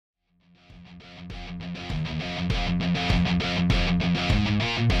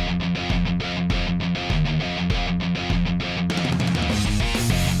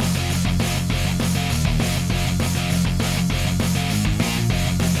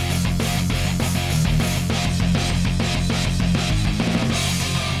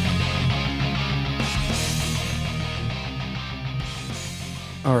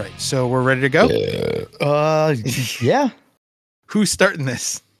So we're ready to go? Yeah. Who's starting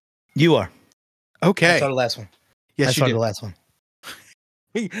this? You are. Okay. I started the last one. Yes, I you started did. the last one.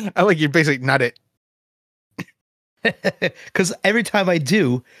 I like you're basically not it. Because every time I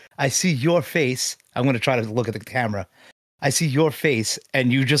do, I see your face. I'm going to try to look at the camera. I see your face,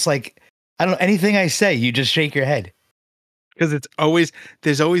 and you just like, I don't know, anything I say, you just shake your head. Because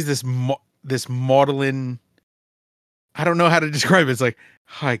there's always this maudlin. I don't know how to describe it. It's like,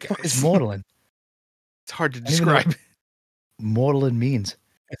 hi guys. What is maudlin? It's hard to I don't even know describe. what maudlin means.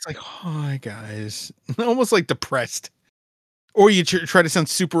 It's like, hi guys. Almost like depressed. Or you try to sound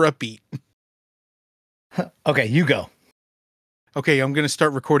super upbeat. Okay, you go. Okay, I'm going to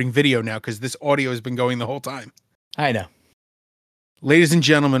start recording video now because this audio has been going the whole time. I know. Ladies and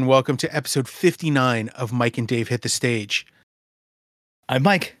gentlemen, welcome to episode 59 of Mike and Dave Hit the Stage. I'm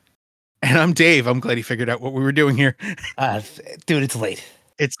Mike. And I'm Dave. I'm glad he figured out what we were doing here. Dude, it's late.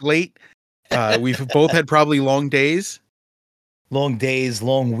 It's late. We've both had probably long days. Long days,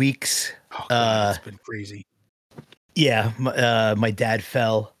 long weeks. Oh, God, it's been crazy. Yeah, my dad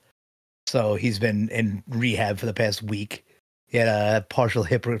fell, so he's been in rehab for the past week. He had a partial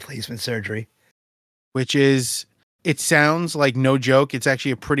hip replacement surgery. Which is, it sounds like no joke. It's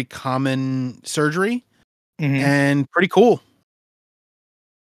actually a pretty common surgery and pretty cool.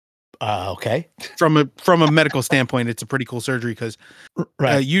 Okay. From a medical standpoint, it's a pretty cool surgery because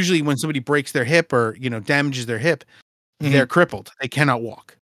usually when somebody breaks their hip or, damages their hip, they're crippled. They cannot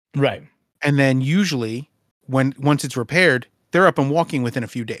walk. Right. And then usually once it's repaired, they're up and walking within a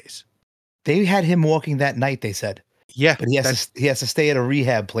few days. They had him walking that night, they said. Yeah. But he has to stay at a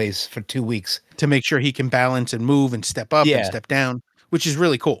rehab place for 2 weeks. To make sure he can balance and move and step up and step down, which is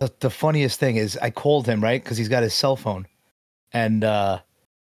really cool. The funniest thing is I called him, right? Because he's got his cell phone. And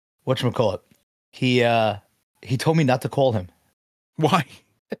whatchamacallit? He told me not to call him. Why?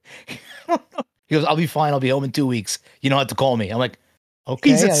 He goes, I'll be fine. I'll be home in 2 weeks. You don't have to call me. I'm like,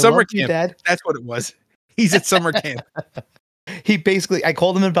 okay. He's at summer camp. Dad. That's what it was. He's at summer camp. I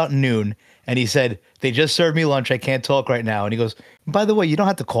called him at about noon and he said, they just served me lunch. I can't talk right now. And he goes, by the way, you don't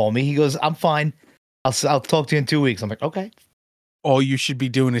have to call me. He goes, I'm fine. I'll talk to you in 2 weeks. I'm like, okay. All you should be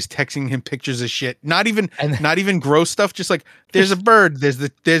doing is texting him pictures of shit. Not even gross stuff. Just like, there's a bird. There's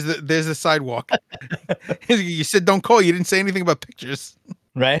the sidewalk. You said, don't call. You didn't say anything about pictures.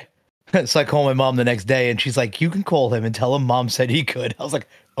 Right. So I called my mom the next day and she's like, you can call him and tell him mom said he could. I was like,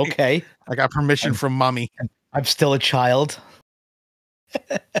 okay. I got permission from mommy. I'm still a child.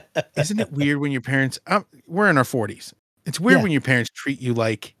 Isn't it weird when your parents, we're in our 40s. It's weird when your parents treat you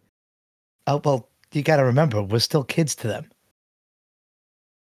like. Oh, well, you got to remember, we're still kids to them.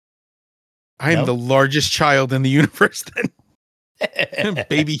 I am the largest child in the universe then.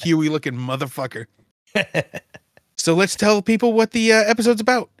 Baby Huey looking motherfucker. So let's tell people what the episode's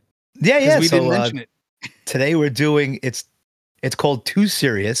about. Yeah. We didn't mention it. Today we're doing, it's called Too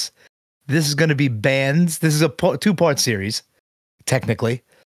Serious. This is going to be bands. This is a 2-part series, technically.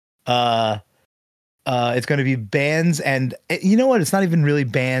 It's going to be bands, and you know what? It's not even really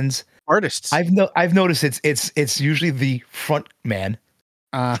bands. Artists. I've noticed it's usually the front man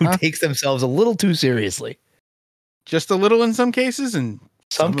who takes themselves a little too seriously. Just a little in some cases, and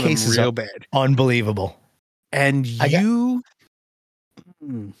some cases real are bad, unbelievable. And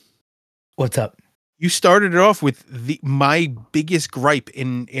what's up? You started it off with my biggest gripe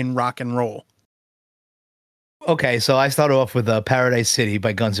in rock and roll. Okay, so I started off with Paradise City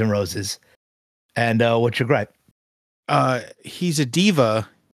by Guns N' Roses. And what's your gripe? He's a diva.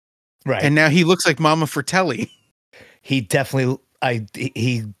 Right. And now he looks like Mama Fratelli. He definitely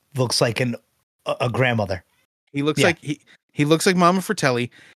he looks like a grandmother. He looks like he looks like Mama Fratelli.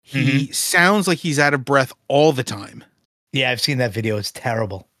 He sounds like he's out of breath all the time. Yeah, I've seen that video. It's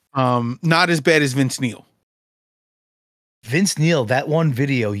terrible. Not as bad as Vince Neil. Vince Neil, that one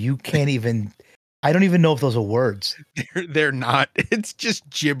video, you can't even. I don't even know if those are words. They're not. It's just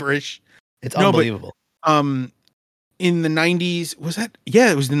gibberish. It's unbelievable. But, in the 90s, was that?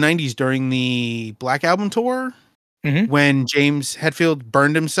 Yeah, it was the 90s during the Black Album tour when James Hetfield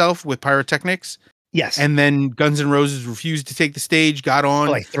burned himself with pyrotechnics. Yes. And then Guns N' Roses refused to take the stage, got on.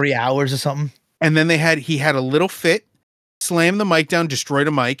 For like 3 hours or something. And then he had a little fit, slammed the mic down, destroyed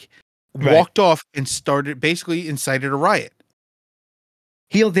a mic, walked off, and basically incited a riot.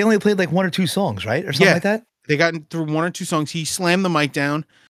 They only played like 1 or 2 songs, right? Or something like that? They got through 1 or 2 songs. He slammed the mic down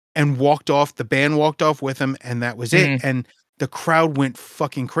and walked off. The band walked off with him, and that was it. And the crowd went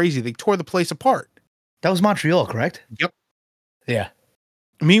fucking crazy. They tore the place apart. That was Montreal, correct? Yep. Yeah.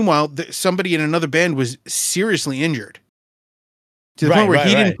 Meanwhile, somebody in another band was seriously injured. To the point where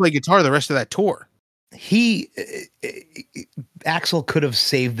he didn't play guitar the rest of that tour. he Axl could have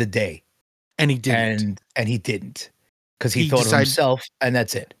saved the day, and he didn't. And he didn't, because he He thought of decided- himself, and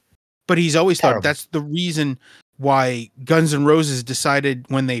that's it. But he's always thought Terrible. that's the reason why Guns N' Roses decided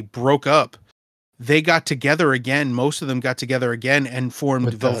when they broke up, they got together again. Most of them got together again and formed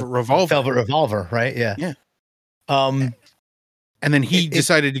With the Velvet Revolver. Velvet Revolver, right? Yeah. Yeah. Um, And then he It-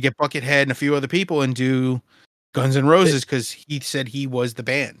 decided to get Buckethead and a few other people and do Guns N' Roses because he said he was the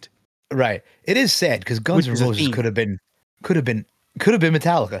band. right. It is sad because Guns N' Which is a Roses theme. could have been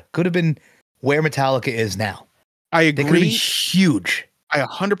Metallica. Could have been where Metallica is now. I They could have been agree. huge. I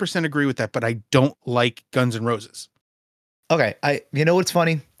 100% agree with that, but I don't like Guns N' Roses. Okay. You know what's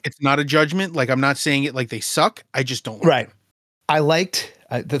funny? It's not a judgment. Like, I'm not saying it like they suck. I just don't like Right. them. I liked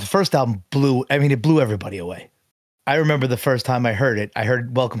the first album it blew everybody away. I remember the first time I heard it. I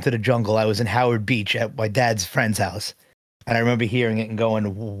heard Welcome to the Jungle. I was in Howard Beach at my dad's friend's house. And I remember hearing it and going,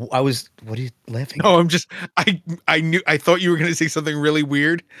 what are you laughing No, I'm just, I thought you were going to say something really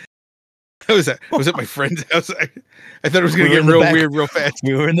weird. Was at my friend's house. I thought it was going We to were get in the real back. weird real fast.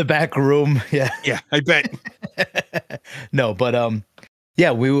 We were in the back room. Yeah. Yeah, I bet. No, but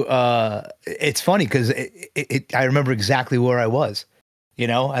yeah, it's funny because I remember exactly where I was,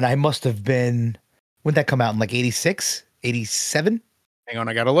 and I must have been, when did that come out, in like 86, 87? Hang on,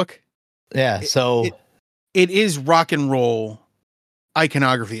 I got to look. Yeah. So It is rock and roll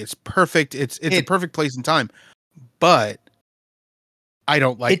iconography. It's perfect. It's a perfect place and time. But I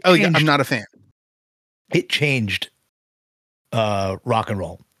don't like. It Oh, yeah, changed. I'm not a fan. it changed rock and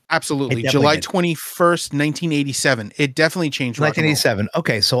roll. Absolutely. It definitely July did. 21st, 1987. It definitely changed rock and roll. 1987.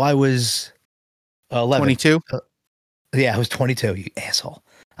 Okay, so I was 11. 22. Yeah, I was 22, you asshole.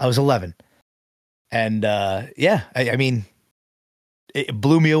 I was 11. And yeah, I mean, it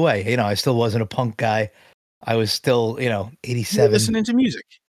blew me away. I still wasn't a punk guy. I was still, You're 87. listening to music.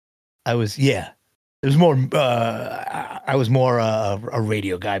 I was, yeah. It was more, I was more a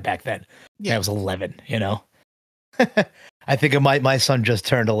radio guy back then. Yeah. I was 11, I think my son just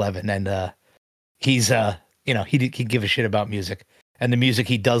turned 11, and he's, he'd give a shit about music. And the music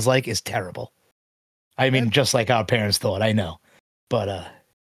he does like is terrible. I mean, just like our parents thought, I know. But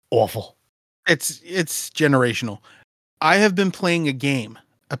awful. It's generational. I have been playing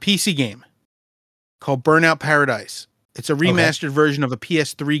a PC game called Burnout Paradise. It's a remastered version of a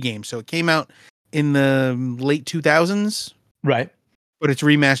PS3 game. So it came out in the late 2000s, Right. but it's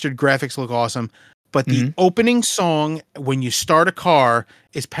remastered. Graphics look awesome. But the opening song when you start a car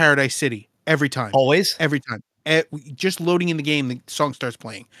is Paradise City every time. Always? Every time. Just loading in the game, the song starts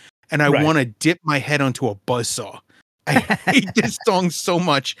playing. And I Right. want to dip my head onto a buzzsaw. I hate this song so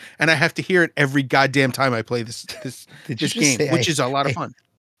much, and I have to hear it every goddamn time I play this Did you this just game, say which is a lot of fun.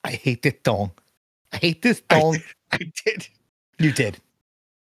 I hate this song. I hate this song. I did. You did.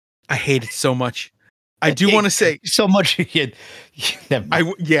 I hate it so much. I do want to say so much. Never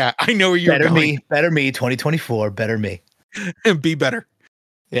mind. I know where you're going. Better me, 2024, better me. Be better.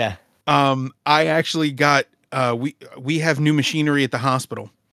 Yeah. I actually got we have new machinery at the hospital.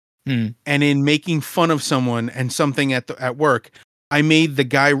 Mm. And in making fun of someone and something at work, I made the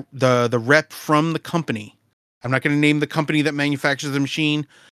guy the rep from the company. I'm not going to name the company that manufactures the machine.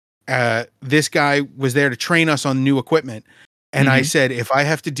 This guy was there to train us on new equipment. And I said, if I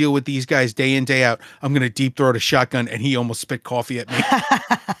have to deal with these guys day in, day out, I'm going to deep throat a shotgun. And he almost spit coffee at me.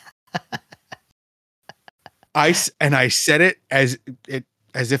 I said it as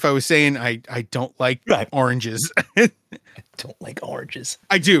if I was saying I don't like oranges. Don't like oranges.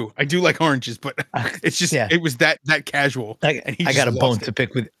 I do like oranges, but it's just it was that casual. I got a bone to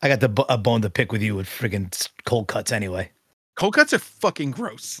pick with. I got a bone to pick with you with friggin' cold cuts anyway. Cold cuts are fucking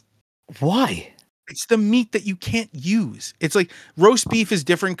gross. Why? It's the meat that you can't use. It's like roast beef is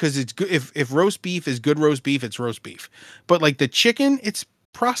different because it's good. If roast beef is good roast beef, it's roast beef. But like the chicken, it's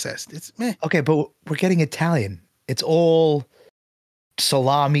processed. It's meh. Okay, but we're getting Italian. It's all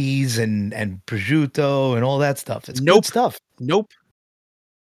salamis and prosciutto and all that stuff. It's good stuff. Nope.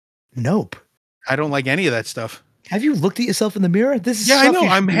 I don't like any of that stuff. Have you looked at yourself in the mirror? This is I stuff know. you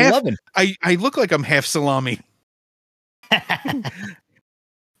should I'm be half. loving. I look like I'm half salami.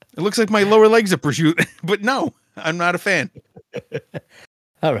 It looks like my lower legs are prosciutto, but no, I'm not a fan.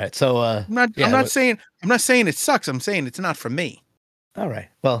 All right, so I'm not saying it sucks. I'm saying it's not for me. All right.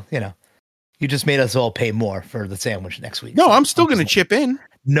 Well, you just made us all pay more for the sandwich next week. No, so I'm still going to chip in.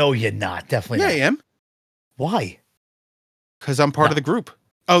 No, you're not. Definitely not. I am. Why? Because I'm part of the group.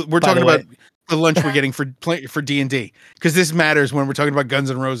 Oh, we're talking about the lunch we're getting for D&D. Because this matters when we're talking about Guns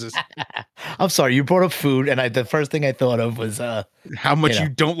N' Roses. I'm sorry, you brought up food, and the first thing I thought of was how much you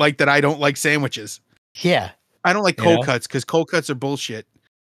don't like that I don't like sandwiches. Yeah, I don't like cold cuts because cold cuts are bullshit.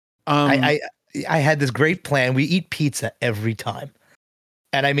 I I had this great plan. We eat pizza every time.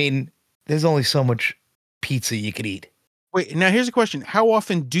 And I mean, there's only so much pizza you could eat. Wait, now here's a question. How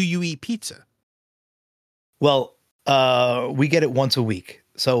often do you eat pizza? Well, we get it once a week.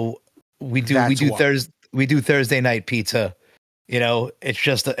 So we do Thursday night pizza. You know, it's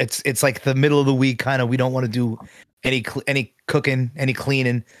just it's like the middle of the week kind of. We don't want to do any cooking, any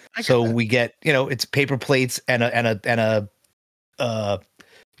cleaning. So we get, you know, it's paper plates and a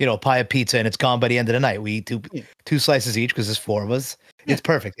pie of pizza, and it's gone by the end of the night. We eat two slices each because there's 4 of us. Yeah. It's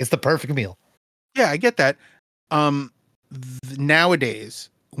perfect. It's the perfect meal. Yeah, I get that. Nowadays,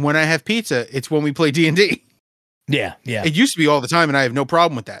 when I have pizza, it's when we play D&D. Yeah. It used to be all the time, and I have no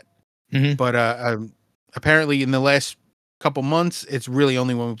problem with that. Mm-hmm. But apparently, in the last couple months, it's really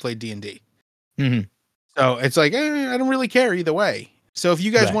only when we play D&D. Mm-hmm. So it's like, I don't really care either way. So if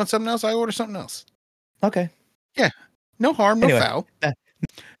you guys want something else, I order something else. Okay. Yeah. No harm, no foul.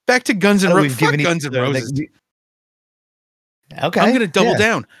 Back to Guns N' Roses. Guns N' Roses. Okay. I'm going to double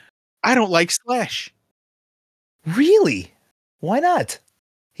down. I don't like Slash. Really? Why not?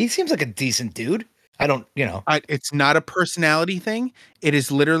 He seems like a decent dude. I don't, you know. It's not a personality thing. It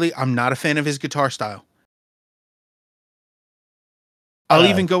is literally, I'm not a fan of his guitar style. I'll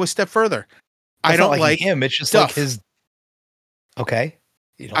even go a step further. I don't like him. It's just Duff. Like his. Okay.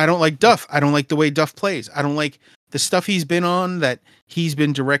 I don't like Duff. I don't like the way Duff plays. I don't like the stuff he's been on that he's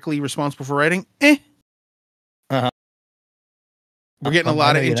been directly responsible for writing. Uh-huh. We're getting a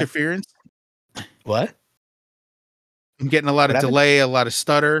lot of interference. What? I'm getting a lot of delay, a lot of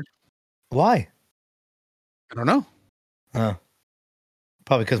stutter. Why? I don't know.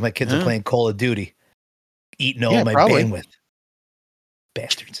 Probably because my kids are playing Call of Duty, eating all my bandwidth.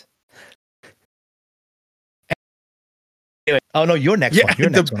 Bastards. Anyway, oh no, your next one. Your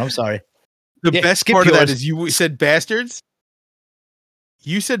next one. I'm sorry. The best part of that is you said bastards.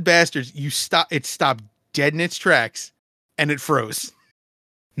 You said bastards. It stopped dead in its tracks, and it froze.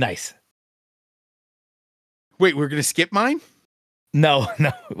 Nice. Wait, we're gonna skip mine? No.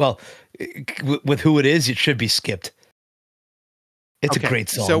 Well, with who it is, it should be skipped. It's a great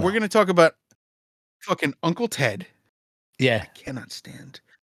song. So we're gonna talk about fucking Uncle Ted. Yeah.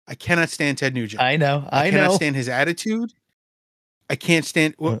 I cannot stand Ted Nugent. I know. I cannot stand his attitude. I can't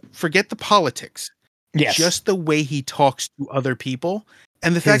stand. Well, forget the politics. Yes. Just the way he talks to other people,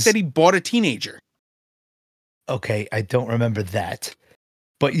 and the fact that he bought a teenager. Okay, I don't remember that,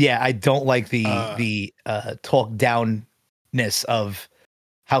 but yeah, I don't like the talk downness of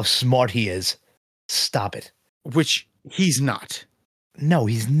how smart he is. Stop it. Which he's not. No,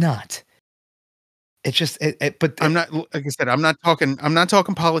 he's not. It's just, but I'm not. Like I said, I'm not talking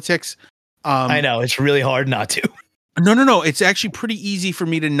politics. I know it's really hard not to. No. It's actually pretty easy for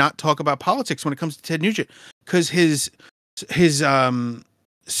me to not talk about politics when it comes to Ted Nugent, because his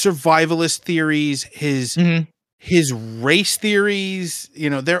survivalist theories, his race theories, you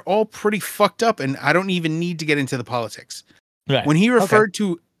know, they're all pretty fucked up, and I don't even need to get into the politics. Right. When he referred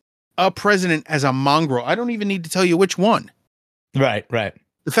to a president as a mongrel, I don't even need to tell you which one. Right.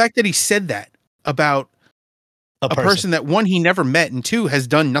 The fact that he said that about a person that, one, he never met, and two, has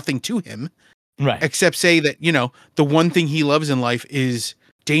done nothing to him. Right. Except say that, you know, the one thing he loves in life is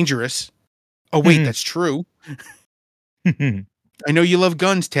dangerous. Oh, wait, that's true. I know you love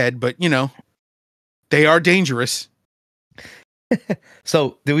guns, Ted, but, you know, they are dangerous.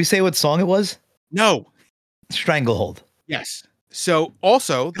 So, did we say what song it was? No. Stranglehold. Yes. So,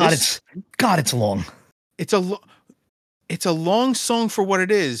 also, it's long. It's a long song for what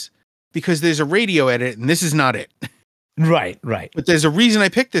it is, because there's a radio edit, and this is not it. Right. But there's a reason I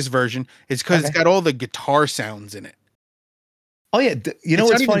picked this version. It's because it's got all the guitar sounds in it. Oh yeah, you know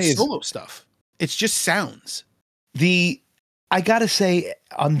what's funny is solo stuff. It's just sounds. I gotta say,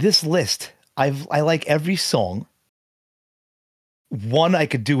 on this list, I like every song. One I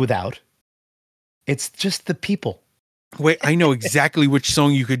could do without. It's just the people. Wait, I know exactly which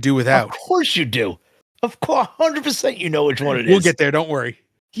song you could do without. Of course you do. Of course, 100% you know which one it is. We'll get there. Don't worry.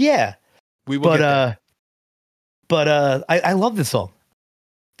 Yeah, we will. Get there. But I love this song.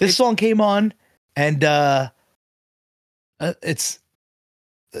 This song came on, and it's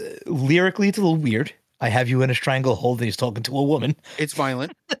lyrically it's a little weird. I have you in a stranglehold, and he's talking to a woman. It's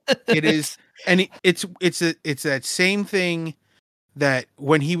violent. It is, and it's that same thing that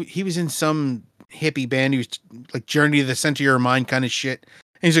when he was in some hippie band, he was like Journey to the Center of Your Mind kind of shit.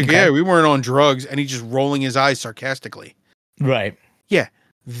 And he's like, yeah, we weren't on drugs, and he's just rolling his eyes sarcastically. Right. Yeah,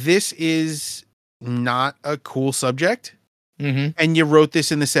 this is not a cool subject, and you wrote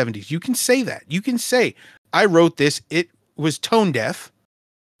this in the 70s. You can say that. You can say, I wrote this. It was tone deaf.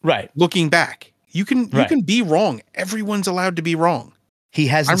 Right. Looking back, you can be wrong. Everyone's allowed to be wrong. He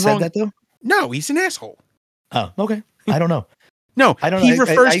hasn't said that though. No, he's an asshole. Oh, okay. I don't know. No, I don't he know.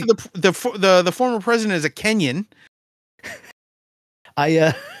 refers to the former president as a Kenyan.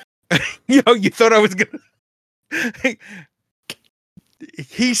 You thought I was gonna.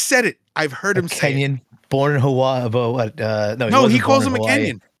 He said it. I've heard him say Kenyan, born in Hawaii. What? No, he calls him a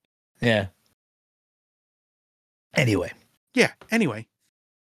Kenyan. Yeah. Anyway. Yeah. Anyway,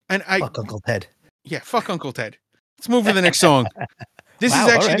 and fuck Uncle Ted. Yeah, fuck Uncle Ted. Let's move to the next song. This is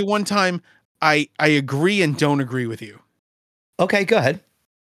actually the one time I agree and don't agree with you. Okay, go ahead.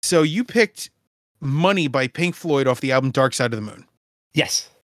 So you picked "Money" by Pink Floyd off the album Dark Side of the Moon. Yes.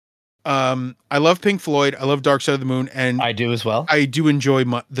 I love Pink Floyd. I love Dark Side of the Moon, and I do as well. I do enjoy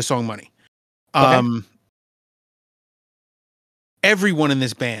the song "Money." Okay. Everyone in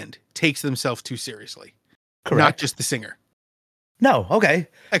this band takes themselves too seriously. Correct. Not just the singer. No. Okay.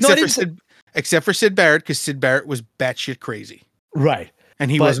 Except for Syd Barrett, because Syd Barrett was batshit crazy. Right.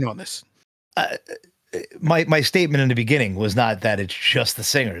 And he wasn't on this. My statement in the beginning was not that it's just the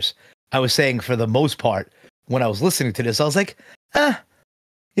singers. I was saying for the most part, when I was listening to this, I was like,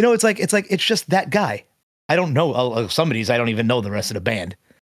 it's just that guy. I don't know some of these. I don't even know the rest of the band,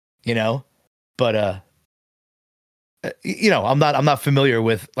 but I'm not familiar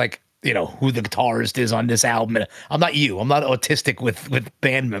with who the guitarist is on this album. I'm not you. I'm not autistic with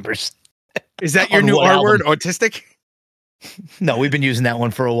band members. Is that your new R word, autistic? No, we've been using that one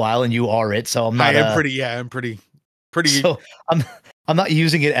for a while, and you are it. So I'm not. I'm pretty. So I'm not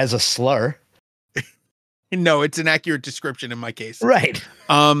using it as a slur. No, it's an accurate description in my case. Right.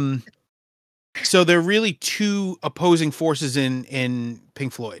 So there are really two opposing forces in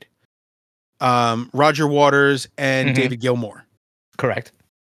Pink Floyd. Roger Waters and David Gilmour. Correct.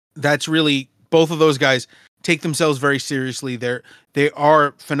 That's really, both of those guys take themselves very seriously. They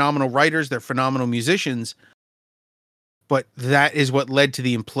are phenomenal writers. They're phenomenal musicians. But that is what led to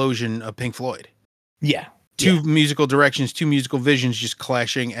the implosion of Pink Floyd. Yeah. Two musical directions, two musical visions just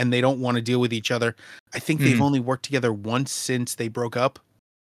clashing, and they don't want to deal with each other. I think they've only worked together once since they broke up.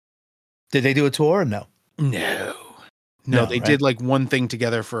 Did they do a tour or no? No, they did like one thing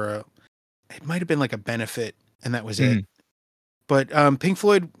together it might have been like a benefit, and that was it. But Pink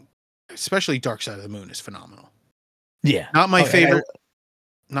Floyd, especially Dark Side of the Moon, is phenomenal. Yeah. Not my favorite.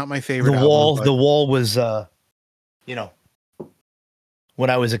 Not my favorite. The Wall was when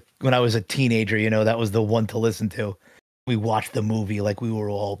I was a teenager, that was the one to listen to. We watched the movie like we were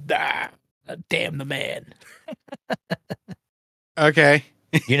all damn the man. Okay.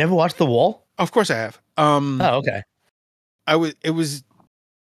 You never watched The Wall? Of course I have. Okay. It was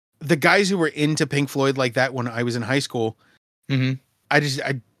the guys who were into Pink Floyd like that when I was in high school. Mm-hmm.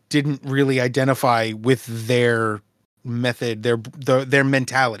 I didn't really identify with their method, their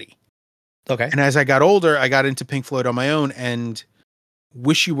mentality. Okay. And as I got older, I got into Pink Floyd on my own, and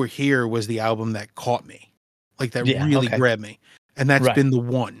 "Wish You Were Here" was the album that caught me, like that really grabbed me, and that's been the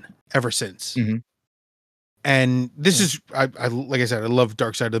one ever since. Mm-hmm. And this is, I like I said, I love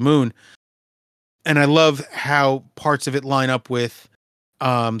Dark Side of the Moon, and I love how parts of it line up with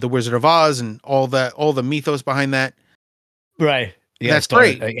The Wizard of Oz and all the mythos behind that. Right. Yeah, that's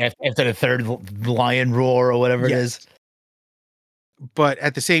great. After the third lion roar or whatever it is. But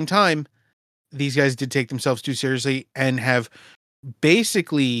at the same time, these guys did take themselves too seriously and have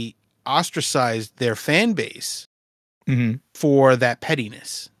basically ostracized their fan base for that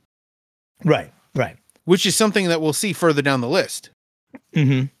pettiness. Right. Which is something that we'll see further down the list.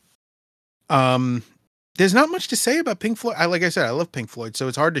 Mm-hmm. There's not much to say about Pink Floyd. Like I said, I love Pink Floyd, so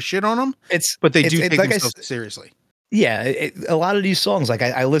it's hard to shit on them. But they do take themselves seriously. Yeah, a lot of these songs, like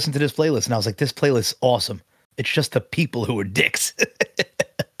I listened to this playlist and I was like, this playlist is awesome. It's just the people who are dicks.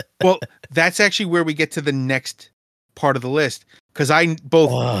 Well, that's actually where we get to the next part of the list, because I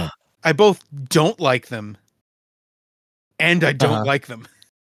both don't like them and I don't like them.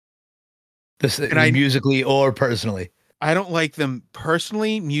 Musically or personally. I don't like them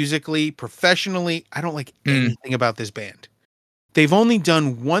personally, musically, professionally. I don't like anything about this band. They've only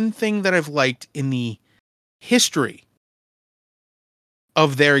done one thing that I've liked in the history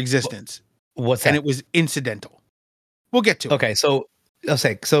of their existence. What's that? And it was incidental. We'll get to it. Okay, so I'll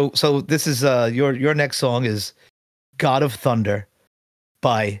say so this is your next song is God of Thunder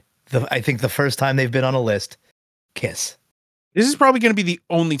by I think the first time they've been on a list, Kiss. This is probably going to be the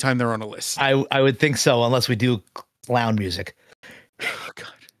only time they're on a list. I would think so, unless we do clown music. Oh,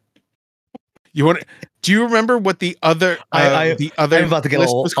 God. Do you remember what the other? I'm about to get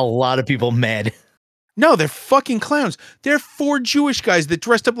a lot of people mad. No, they're fucking clowns. They're 4 Jewish guys that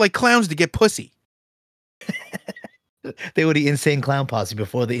dressed up like clowns to get pussy. They were the Insane Clown Posse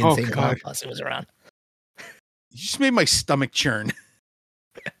before the Insane Clown Posse was around. You just made my stomach churn.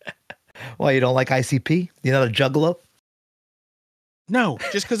 Why, you don't like ICP? You're not a juggalo? No,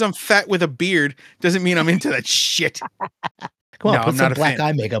 just because I'm fat with a beard doesn't mean I'm into that shit. Come on, No, put I'm some not a black fan.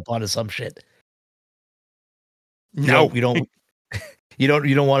 eye makeup on or some shit. No, You don't you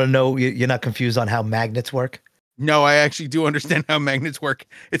don't want to know, you're not confused on how magnets work? no, I actually do understand how magnets work.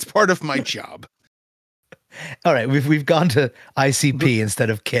 It's part of my job. All right, we've gone to ICP instead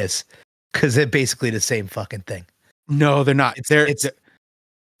of Kiss because they're basically the same fucking thing. No, they're not.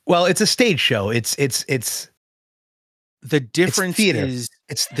 Well, it's a stage show. It's the difference theater. is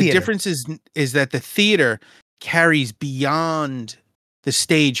It's the theater. difference is that the theater carries beyond the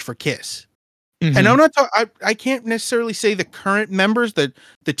stage for Kiss. Mhm. And I'm not I can't necessarily say the current members, the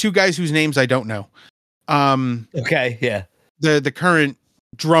two guys whose names I don't know. Okay, yeah. The current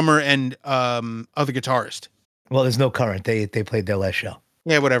drummer and other guitarist. Well, there's no current. They played their last show.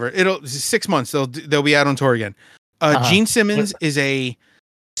 Yeah, whatever. 6 months. They'll be out on tour again. Gene Simmons is a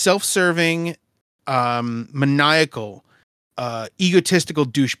self-serving, maniacal, egotistical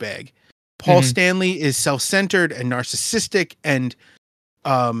douchebag. Paul Stanley is self-centered and narcissistic and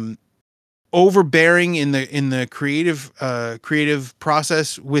overbearing in the creative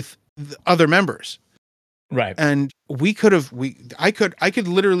process with the other members. Right. And I could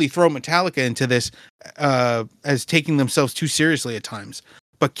literally throw Metallica into this as taking themselves too seriously at times,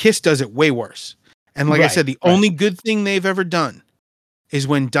 but Kiss does it way worse. And like I said, the only good thing they've ever done is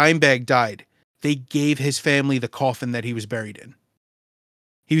when Dimebag died, they gave his family the coffin that he was buried in.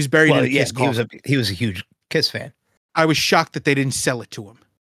 He was buried in a Kiss coffin. He was a huge Kiss fan. I was shocked that they didn't sell it to him.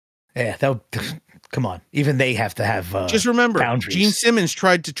 Yeah, come on. Even they have to have just remember, boundaries. Gene Simmons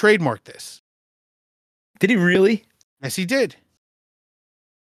tried to trademark this. Did he really? Yes, he did.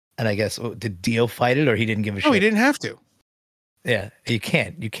 And I guess, did Dio fight it, or he didn't give a shit? No, he didn't have to. Yeah, you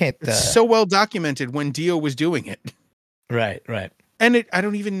can't. It's so well documented when Dio was doing it. Right. And I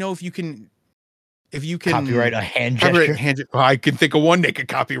don't even know if you can copyright a hand gesture. I can think of one they could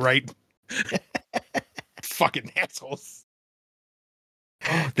copyright. Fucking assholes.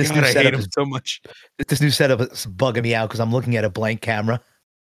 Oh, this God, new I setup hate him so much. This new setup is bugging me out because I'm looking at a blank camera.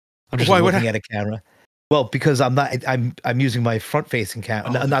 I'm just Why, looking at a camera. Well, because I'm using my front facing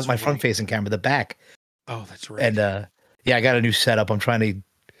camera, not my front facing camera, the back. Oh, that's right. And yeah, I got a new setup. I'm trying to.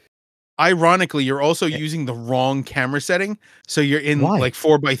 Ironically, you're also using the wrong camera setting, so you're in like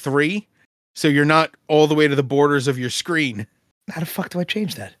 4:3, so you're not all the way to the borders of your screen. How the fuck do I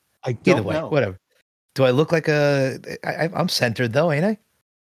change that? I don't know. Whatever. Do I look like I'm centered though, ain't I?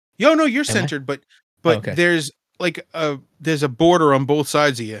 Yo, no, you're centered, but okay. There's like there's a border on both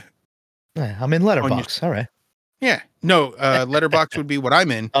sides of you. Yeah, I'm in letterbox. All right. Yeah. No, letterbox would be what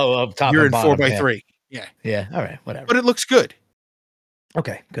I'm in. Oh, up top. You're in 4:3. Yeah. Yeah. All right. Whatever. But it looks good.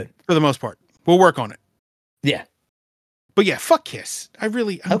 Okay. Good. For the most part. We'll work on it. Yeah. But yeah, fuck Kiss.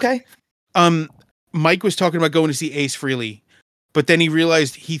 Okay. Mike was talking about going to see Ace Frehley, but then he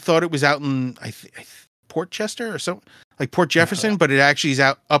realized he thought it was out in Port Chester or something, like Port Jefferson, but it actually is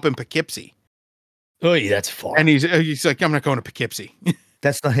up in Poughkeepsie. Oh, yeah, that's far. And he's like, I'm not going to Poughkeepsie.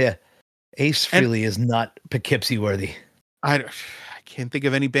 That's not here. Ace Frehley is not Poughkeepsie worthy. I can't think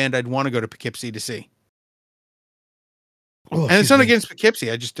of any band I'd want to go to Poughkeepsie to see. Oh, and it's not against Poughkeepsie.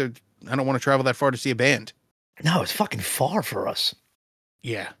 I don't want to travel that far to see a band. No, it's fucking far for us.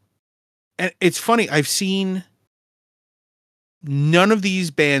 Yeah. And it's funny. I've seen none of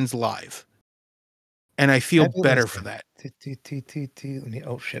these bands live. And I feel better for that.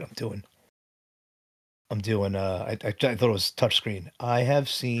 Oh shit, I'm doing I thought it was touchscreen. I have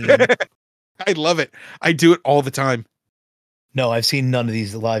seen I love it. I do it all the time. No, I've seen none of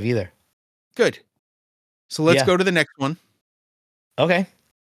these live either. Good. So let's go to the next one. Okay.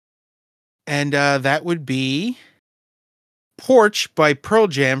 And that would be Porch by Pearl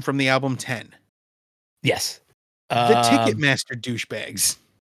Jam from the album 10. Yes. The Ticketmaster douchebags.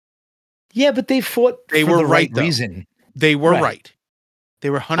 Yeah, but they fought for the right reason. They were right. They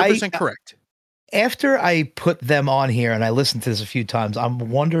were 100% correct. After I put them on here and I listened to this a few times, I'm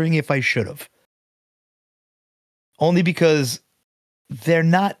wondering if I should have. Only because they're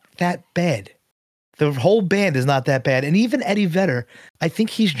not that bad. The whole band is not that bad. And even Eddie Vedder, I think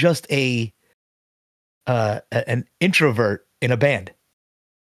he's just an introvert in a band.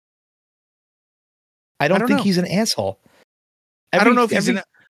 I don't think he's an asshole. I don't know if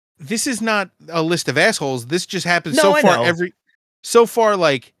this is not a list of assholes. This just happens so far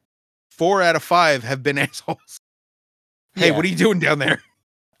like 4 out of 5 have been assholes. Hey, what are you doing down there?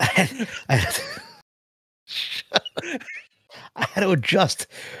 I had to adjust.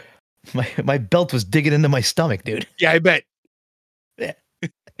 My belt was digging into my stomach, dude. Yeah, I bet. Yeah.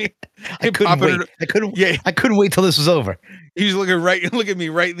 I couldn't wait. I couldn't wait till this was over. He's look at me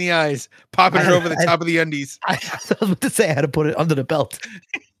right in the eyes, popping it over the top of the undies. I was about to say I had to put it under the belt.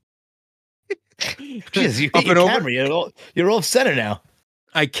 Jeez, you hit your camera. You're off center now.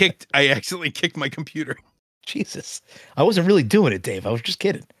 I accidentally kicked my computer. Jesus. I wasn't really doing it, Dave. I was just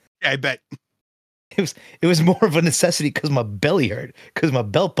kidding. Yeah, I bet. It was more of a necessity because my belly hurt, because my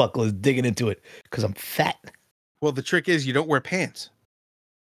belt buckle is digging into it, because I'm fat. Well, the trick is you don't wear pants.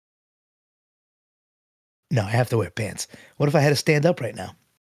 No, I have to wear pants. What if I had to stand up right now?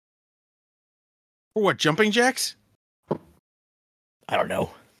 For what, jumping jacks? I don't know.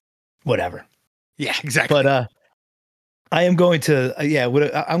 Whatever. Yeah, exactly. But I am going to,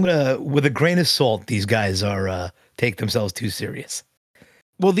 with a grain of salt, these guys are take themselves too serious.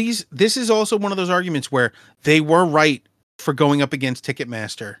 Well, this is also one of those arguments where they were right for going up against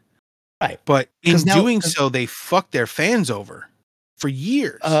Ticketmaster. Right. But in doing so, they fucked their fans over for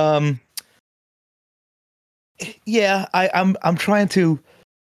years. Yeah, I'm trying to,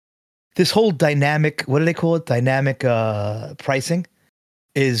 this whole dynamic, what do they call it? Dynamic pricing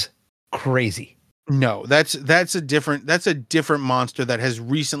is crazy. No, that's a different monster that has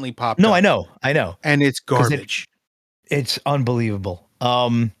recently popped up. No, I know. And it's garbage. It's unbelievable.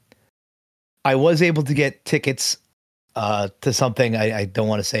 I was able to get tickets to something. I don't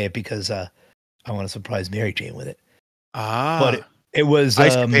want to say it because I want to surprise Mary Jane with it. But it was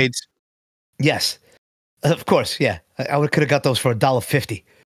Ice Capades. Yes, of course. Yeah, I could have got those for $1.50.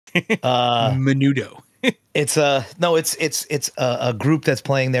 Menudo. It's a group that's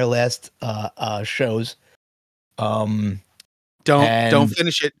playing their last shows. Don't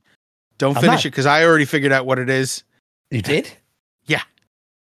finish it. Don't finish it because I already figured out what it is. You did? Yeah.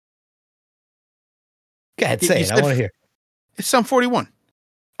 Go ahead, say it. I want to hear. It's Sum 41.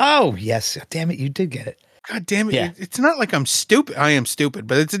 Oh, yes. Damn it, you did get it. God damn it. Yeah. It's not like I'm stupid. I am stupid,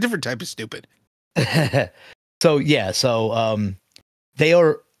 but it's a different type of stupid. So they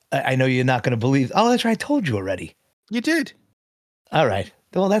are, I know you're not going to believe. Oh, that's right. I told you already. You did. All right.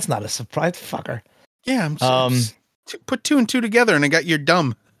 Well, that's not a surprise, fucker. Yeah. Put two and two together and I got you're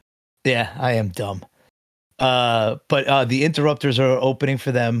dumb. Yeah, I am dumb. But the Interrupters are opening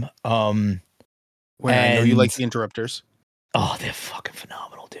for them. I know you like the Interrupters. Oh, they're fucking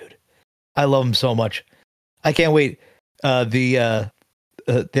phenomenal, dude. I love them so much. I can't wait. Their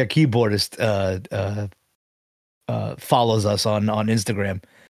keyboardist follows us on Instagram,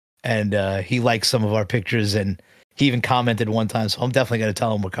 and he likes some of our pictures, and he even commented one time. So I'm definitely going to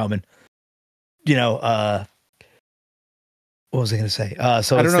tell him we're coming. What was I going to say?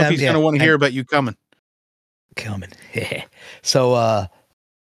 So I don't know if he's going to want to hear about you coming.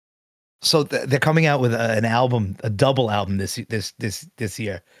 So they're coming out with an album, a double album this year.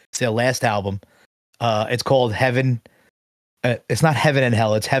 It's their last album. It's called Heaven. It's not Heaven and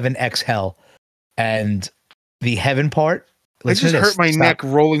Hell. It's Heaven X Hell. And the Heaven part. I just hurt my neck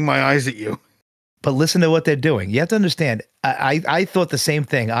rolling my eyes at you. But listen to what they're doing. You have to understand. I thought the same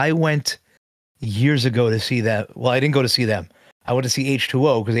thing. I went years ago to see that. Well, I didn't go to see them. I went to see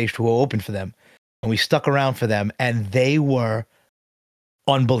H2O because H2O opened for them. And we stuck around for them. And they were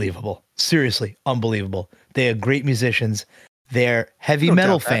unbelievable. Seriously, unbelievable. They are great musicians. They're heavy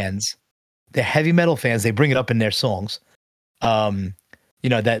metal fans. They're heavy metal fans. They bring it up in their songs.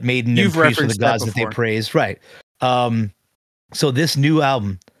 That Maiden and Priest for the gods that they praise. Right. So this new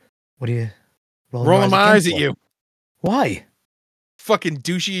album, what are you rolling my eyes at you? Why? Fucking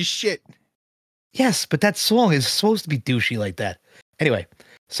douchey as shit. Yes, but that song is supposed to be douchey like that. Anyway,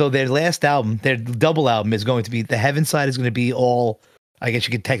 so their last album, their double album is going to be, the Heaven side is going to be all, I guess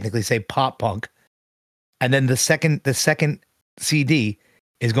you could technically say pop punk. And then the second CD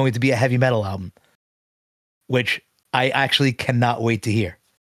is going to be a heavy metal album, which I actually cannot wait to hear.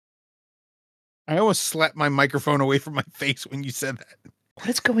 I almost slapped my microphone away from my face when you said that. What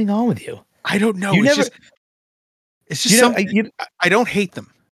is going on with you? I don't know. It's just something. I don't hate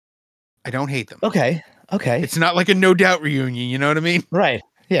them. Okay. It's not like a No Doubt reunion. You know what I mean? Right.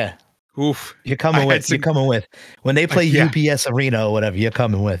 Yeah. Oof. You're coming with. When they play UPS Arena or whatever, you're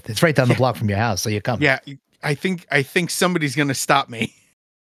coming with. It's right down the block from your house, so you're coming. Yeah. I think somebody's going to stop me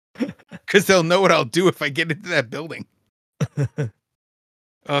because they'll know what I'll do if I get into that building.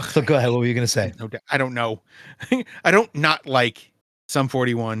 So go ahead. What were you going to say? No doubt. I don't know. I don't not like Sum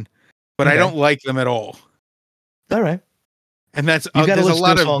 41, but I don't like them at all. All right. And that's you got to listen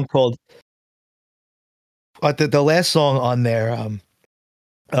to a song called the last song on there.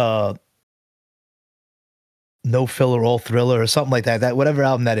 No Filler, All Thriller, or something like that. That whatever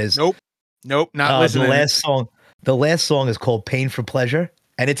album that is. Nope. Not listening. The last song is called Pain for Pleasure,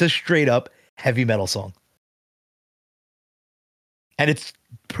 and it's a straight up heavy metal song. and it's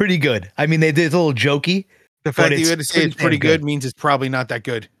pretty good. I mean, they did a little jokey. The fact that you had to say it's pretty good means it's probably not that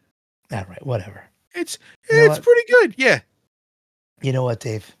good. All right, whatever. It's pretty good. Yeah. You know what,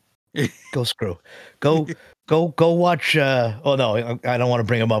 Dave? Go screw. Go watch. Oh no, I don't want to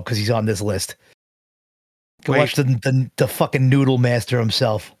bring him up because he's on this list. Go watch the fucking Noodle Master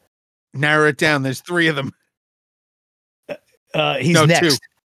himself. Narrow it down. There's 3 of them. He's next. 2.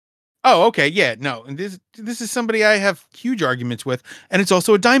 Oh, okay. Yeah, no. And this is somebody I have huge arguments with, and it's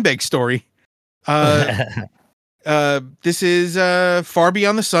also a Dimebag story. This is Far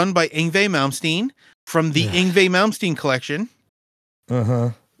Beyond the Sun by Yngwie Malmsteen from the Yngwie Malmsteen collection.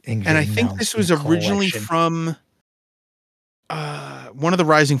 And I think this was originally from one of the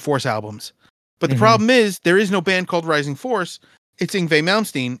Rising Force albums. But the problem is there is no band called Rising Force. It's Yngwie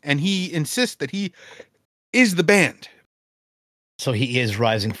Malmsteen, and he insists that he is the band. So he is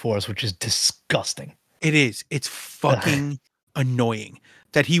Rising Force, which is disgusting. It is. It's fucking annoying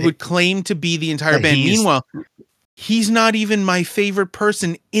that he would claim to be the entire band. Meanwhile, he's not even my favorite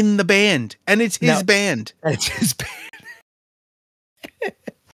person in the band, and it's his band. It's his band.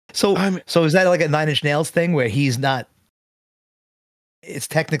 So is that like a Nine Inch Nails thing where he's not? It's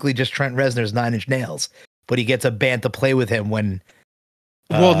technically just Trent Reznor's Nine Inch Nails, but he gets a band to play with him when.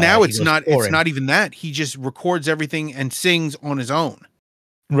 Well, now it's not. It's not even that. He just records everything and sings on his own.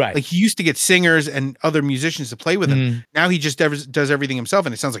 Right. Like he used to get singers and other musicians to play with him. Now he just does everything himself,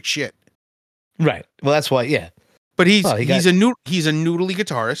 and it sounds like shit. Right. Well, that's why. Yeah. But he's a noodly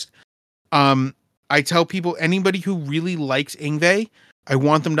guitarist. I tell people, anybody who really likes Yngwie, I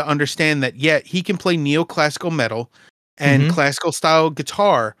want them to understand that he can play neoclassical metal and classical style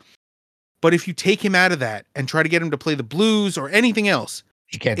guitar, but if you take him out of that and try to get him to play the blues or anything else,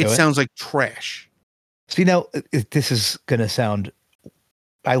 he can't do it. It sounds like trash. See, now this is gonna sound.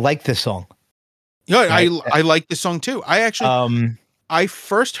 I like this song. Yeah, I like this song too. I actually, I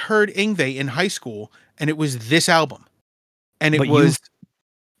first heard Yngwie in high school, and it was this album, and it was.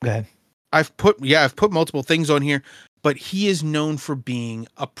 Go ahead. I've put multiple things on here, but he is known for being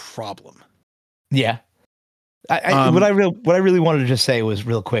a problem. Yeah. What I really wanted to just say was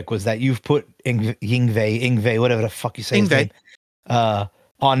real quick was that you've put Yngwie, whatever the fuck you say his name,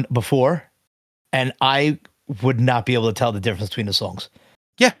 on before, and I would not be able to tell the difference between the songs.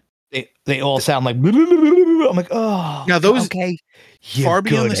 Yeah. They all sound like I'm like, oh, now those okay. Far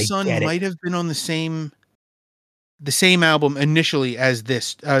Beyond the Sun might have been on the same album initially as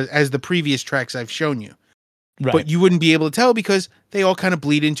this, as the previous tracks I've shown you. Right. But you wouldn't be able to tell because they all kind of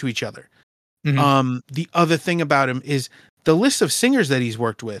bleed into each other. The other thing about him is the list of singers that he's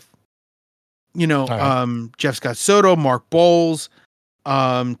worked with. You know, Jeff Scott Soto, Mark Bowles,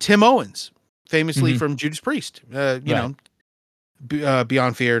 Tim Owens, famously from Judas Priest. You know,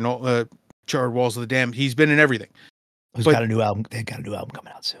 Beyond Fear, and Charred Walls of the Damned. He's been in everything. Who's got a new album? They got a new album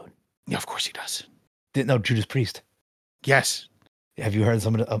coming out soon. Yeah, of course he does. Didn't know Judas Priest. Yes. Have you heard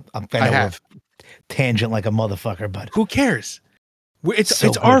some of the? I have. Tangent like a motherfucker, but who cares?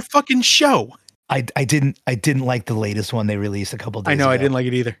 It's our fucking show. I didn't like the latest one they released a couple of days ago. I didn't like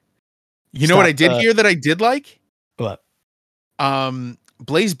it either. You know what I did hear that I did like? What?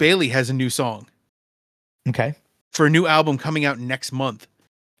 Blaze Bayley has a new song. Okay. For a new album coming out next month.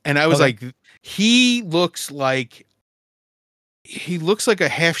 And I was like, he looks like a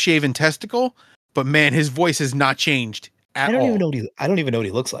half-shaven testicle, but man, his voice has not changed at all. I don't even know what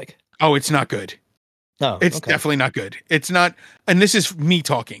he looks like. Oh, it's not good. No, it's definitely not good. It's not, and this is me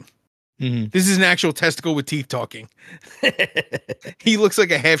talking. This is an actual testicle with teeth talking. He looks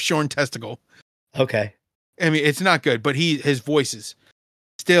like a half-shorn testicle. Okay. I mean, it's not good, but his voice is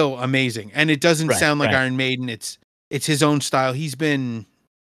still amazing, and it doesn't sound like Iron Maiden. It's his own style. He's been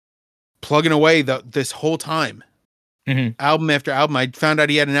plugging away this whole time, album after album. I found out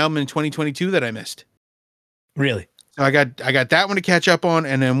he had an album in 2022 that I missed. Really? So I got that one to catch up on,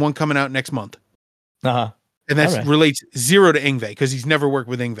 and then one coming out next month. And that relates zero to Yngwie because he's never worked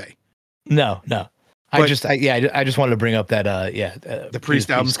with Yngwie. No. I just wanted to bring up that the Priest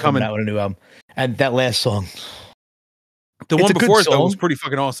album's coming out with a new album, and that last song, the one before it though, was pretty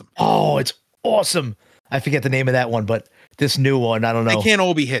fucking awesome. Oh, it's awesome. I forget the name of that one, but this new one, I don't know. They can't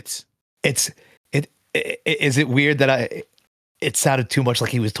all be hits. Is it weird that it sounded too much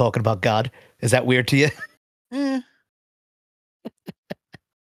like he was talking about God? Is that weird to you?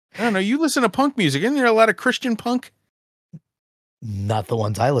 I don't know. You listen to punk music. Isn't there a lot of Christian punk? Not the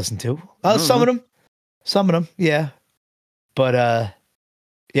ones I listen to. Some of them. Yeah. But,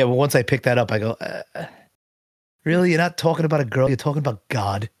 but once I pick that up, I go, really? You're not talking about a girl. You're talking about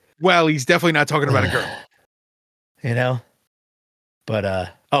God. Well, he's definitely not talking about a girl. You know? But,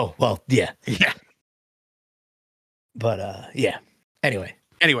 yeah. Yeah. But, yeah. Anyway,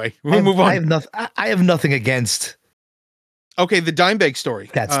 we'll move on. I have nothing against. Okay, the Dimebag story.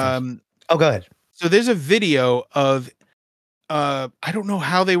 That stuff. Oh, go ahead. So there's a video of, I don't know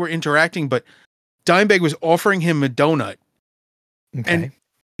how they were interacting, but Dimebag was offering him a donut. Okay. And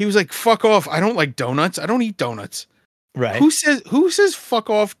he was like, fuck off. I don't like donuts. I don't eat donuts. Right. Who says fuck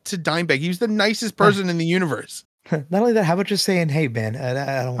off to Dimebag? He was the nicest person in the universe. Not only that, how about just saying, hey, man,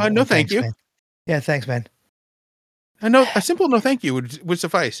 I don't want no, thank you. Man. Yeah, thanks, man. A simple no thank you would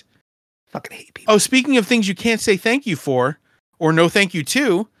suffice. Fucking hate people. Oh, speaking of things you can't say thank you for or no thank you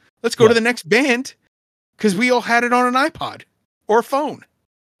to, let's go to the next band because we all had it on an iPod or a phone.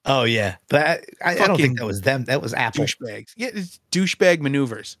 Oh, yeah. But I don't think that was them. That was Apple. Douchebags. Yeah, it's douchebag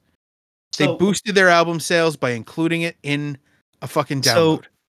maneuvers. They boosted their album sales by including it in a fucking download. So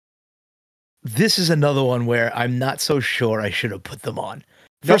this is another one where I'm not so sure I should have put them on.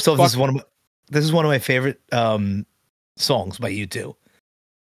 First off, this is one of my favorite songs by U2.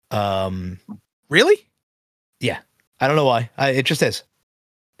 Really? Yeah. I don't know why. It just is.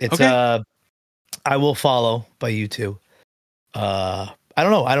 It's I Will Follow by U2. I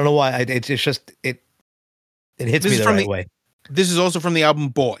don't know. I don't know why. It's just it hits me the right way. This is also from the album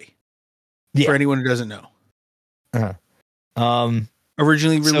Boy. Yeah. For anyone who doesn't know. Uh-huh.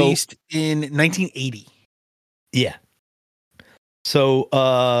 Originally released in 1980. Yeah. So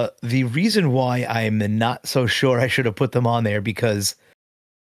the reason why I'm not so sure I should have put them on there because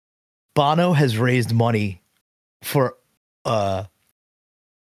Bono has raised money for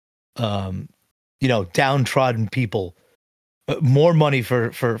downtrodden people, more money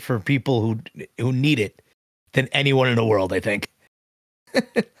for people who need it than anyone in the world, I think.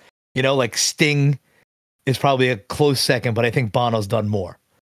 Like Sting is probably a close second, but I think Bono's done more.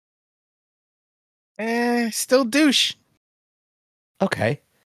 Still douche. Okay.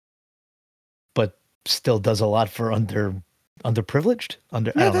 But still does a lot for underprivileged. I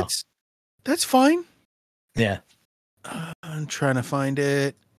don't know. That's fine. Yeah. I'm trying to find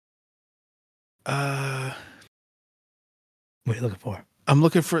it. What are you looking for? I'm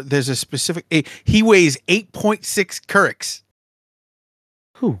looking for. There's a specific. He weighs 8.6 Courics.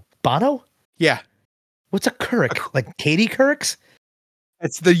 Who? Bono? Yeah. What's a Couric? Like Katie Courics?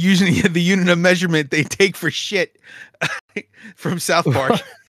 That's the unit of measurement they take for shit from South Park.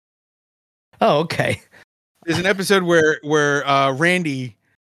 Oh, okay. There's an episode where Randy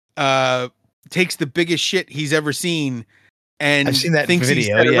takes the biggest shit he's ever seen and I've seen that thinks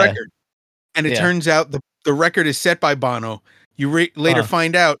video, he set a record. And it turns out the record is set by Bono. You later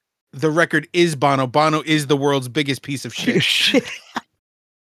find out the record is Bono. Bono is the world's biggest piece of shit.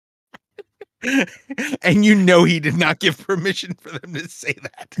 And he did not give permission for them to say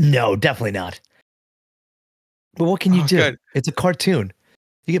that. No, definitely not. But what can you do? Good. It's a cartoon.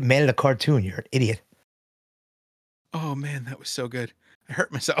 You get mad at a cartoon, you're an idiot. Oh man, that was so good. I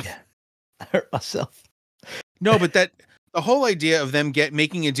hurt myself. Yeah, I hurt myself. No, but the whole idea of them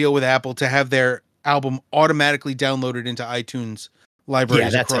making a deal with Apple to have their album automatically downloaded into iTunes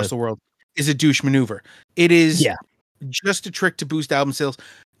libraries across the world is a douche maneuver. It is just a trick to boost album sales.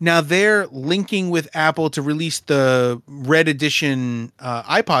 Now they're linking with Apple to release the Red Edition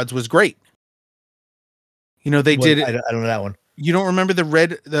iPods was great. They did it. I don't know that one. You don't remember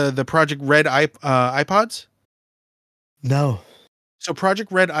the Project Red iPods? No. So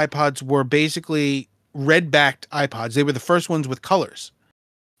Project Red iPods were basically red-backed iPods. They were the first ones with colors.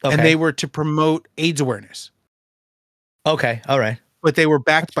 Okay. And they were to promote AIDS awareness. Okay, all right. But they were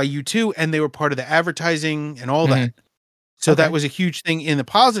backed by U2 and they were part of the advertising and all that. So that was a huge thing in the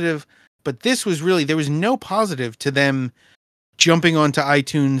positive, but this was really, there was no positive to them jumping onto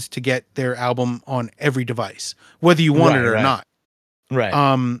iTunes to get their album on every device, whether you want it or not. Right.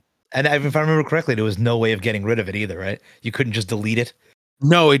 And if I remember correctly, there was no way of getting rid of it either, right? You couldn't just delete it.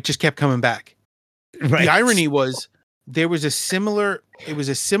 No, it just kept coming back. Right. The irony was it was a similar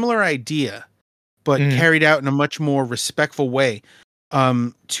idea, but carried out in a much more respectful way.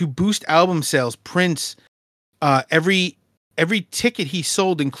 To boost album sales, Prince, every ticket he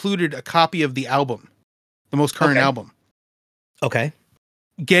sold included a copy of the album, the most current album. Okay.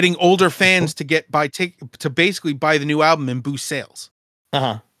 Getting older fans to basically buy the new album and boost sales.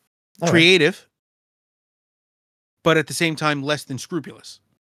 Uh-huh. Creative, but at the same time less than scrupulous.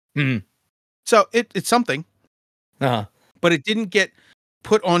 Mm-hmm. So it's something. Uh-huh. But it didn't get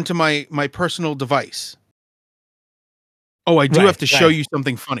put onto my personal device. Oh, I do have to show you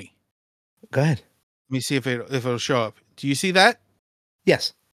something funny. Go ahead. Let me see if it'll show up. Do you see that?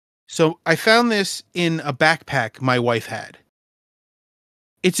 Yes. So I found this in a backpack my wife had.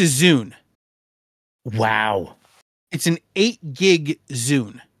 It's a Zune. Wow. It's an 8 gig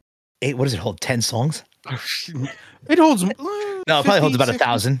Zune. 8? What does it hold? 10 songs? It holds No, it probably holds 50, about 60.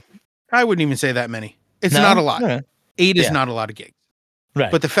 1,000. I wouldn't even say that many. It's No? not a lot. Alright. 8 is Yeah. not a lot of gigs.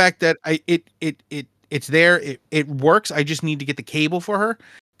 Right. But the fact that it's there, it works. I just need to get the cable for her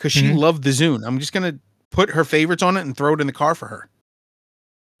because she loved the Zune. I'm just gonna put her favorites on it and throw it in the car for her.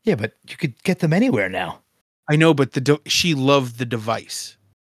 Yeah, but you could get them anywhere now. I know, but she loved the device,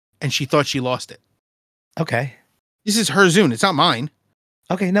 and she thought she lost it. Okay. This is her Zune. It's not mine.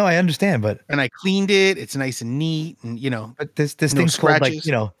 Okay, no, I understand, but And I cleaned it. It's nice and neat, and but this no thing's called like,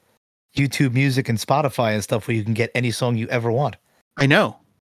 scratches. YouTube Music and Spotify and stuff where you can get any song you ever want. I know.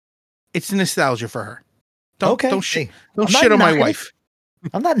 It's nostalgia for her. Don't Hey, don't shit on my knocking wife.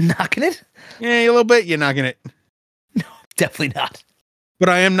 I'm not knocking it. Yeah, a little bit. You're knocking it. Definitely not. But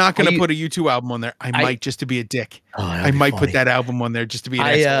I am not going to put a U2 album on there. I might just to be a dick. Oh, I might put that album on there just to be an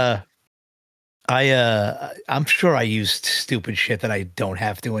asshole. I'm sure I used stupid shit that I don't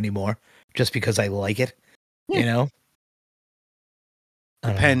have to anymore just because I like it. Yeah.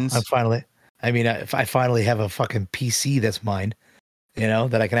 Depends. I finally have a fucking PC that's mine,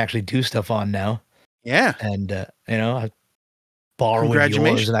 that I can actually do stuff on now. Yeah. And I borrowing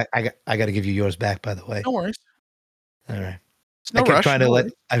yours, and I got to give you yours back, by the way. No worries. All right. No rush. I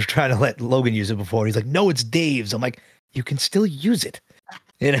was trying to let Logan use it before. He's like, "No, it's Dave's." I'm like, "You can still use it."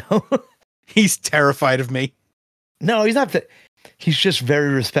 He's terrified of me. No, he's not. He's just very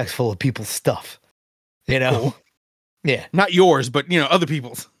respectful of people's stuff. Cool. Yeah. Not yours, but other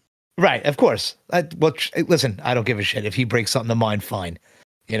people's. Right, of course. Listen, I don't give a shit if he breaks something of mine. Fine,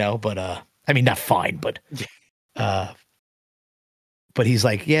 But I mean, not fine, but he's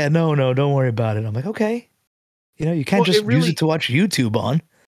like, "Yeah, no, don't worry about it." I'm like, "Okay." You can't just use it to watch YouTube on.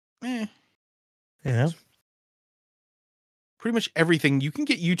 Pretty much everything. You can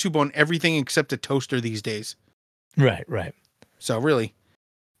get YouTube on everything except a toaster these days. Right. So really.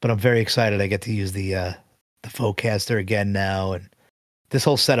 But I'm very excited I get to use the Focaster again now, and this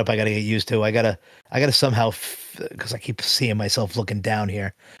whole setup I got to get used to. I gotta somehow, because I keep seeing myself looking down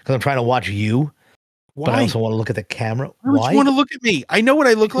here because I'm trying to watch you. Why? But I also want to look at the camera. Why would you want to look at me? I know what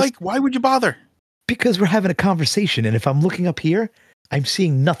I look like. Why would you bother? Because we're having a conversation, and if I'm looking up here, I'm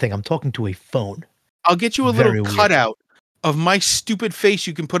seeing nothing. I'm talking to a phone. I'll get you a little cutout of my stupid face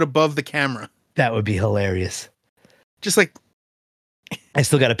you can put above the camera. That would be hilarious. Just like... I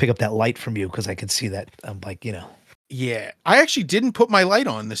still got to pick up that light from you because I could see that. I'm like, Yeah. I actually didn't put my light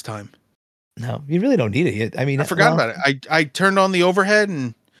on this time. No, you really don't need it. I mean... I forgot about it. I turned on the overhead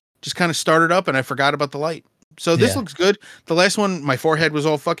and just kind of started up, and I forgot about the light. So this looks good. The last one, my forehead was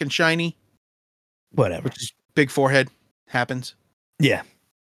all fucking shiny. Whatever. Which is big forehead. Happens. Yeah.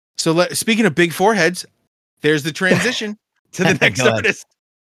 So speaking of big foreheads, there's the transition to the next artist.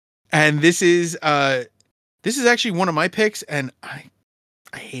 And this is actually one of my picks, and I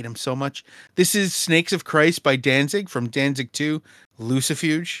hate him so much. This is Snakes of Christ by Danzig from Danzig 2,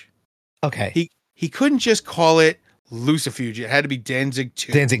 Lucifuge. Okay. He couldn't just call it Lucifuge. It had to be Danzig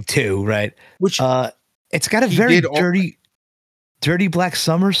 2. Danzig 2, right. Which it's got a very dirty Black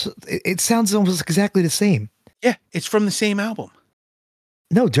Summers. It sounds almost exactly the same. Yeah, it's from the same album.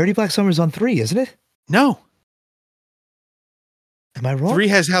 No, Dirty Black Summer's on 3, isn't it? No. Am I wrong? 3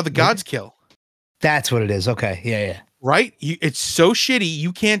 has How the Gods Kill. That's what it is. Okay. Yeah. Right? It's so shitty,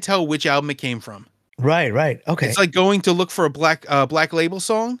 you can't tell which album it came from. Right. Okay. It's like going to look for a Black Label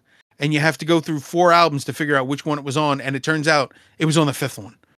song, and you have to go through 4 albums to figure out which one it was on, and it turns out it was on the 5th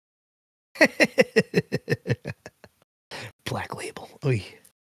one. Black Label. Oy.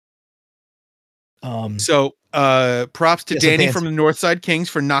 So props to Danny from the Northside Kings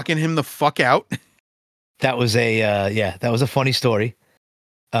for knocking him the fuck out. That was that was a funny story.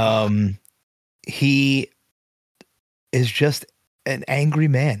 He is just an angry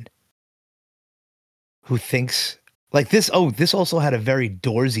man who thinks like this. Oh, this also had a very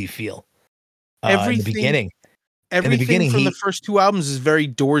Doorsy feel. In the beginning. Everything from the first 2 albums is very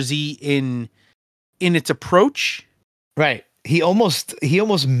Doorsy in its approach. Right. He almost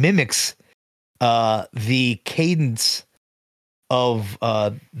mimics the cadence of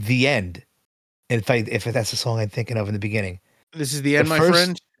The End. If that's the song I'm thinking of in the beginning. This is The End, my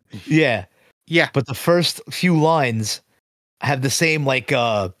friend. Yeah. Yeah. But the first few lines have the same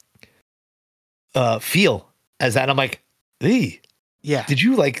feel as that. I'm like, hey. Yeah. Did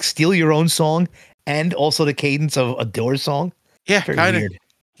you steal your own song and also the cadence of a Doors song? Yeah, kind of.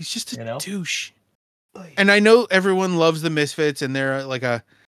 He's just a douche. And I know everyone loves the Misfits, and they're like a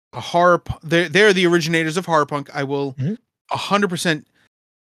horror. They're the originators of horror punk. I will 100%.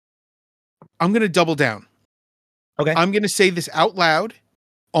 I'm going to double down. Okay. I'm going to say this out loud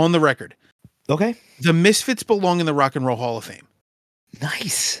on the record. Okay. The Misfits belong in the Rock and Roll Hall of Fame.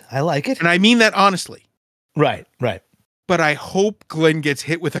 Nice. I like it. And I mean that honestly. Right. but I hope Glenn gets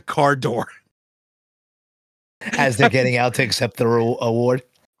hit with a car door. As they're getting out to accept the award.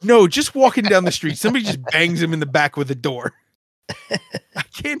 No, just walking down the street, somebody just bangs him in the back with a door. I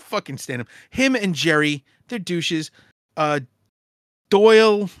can't fucking stand him. Him and Jerry, they're douches.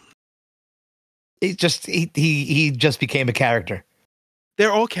 Doyle, He just became a character.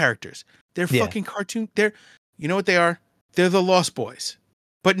 they're all characters. They're fucking cartoon. You know what they are? They're the Lost Boys,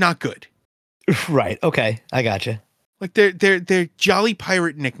 but not good. Right. Okay. I gotcha. Like they're jolly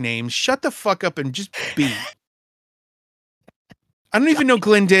pirate nicknames. Shut the fuck up and just be. I don't even know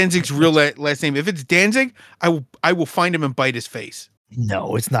Glenn Danzig's real last name. If it's Danzig, I will find him and bite his face.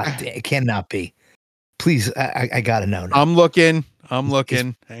 No, it's not. It cannot be. Please, I gotta know. Now. I'm looking.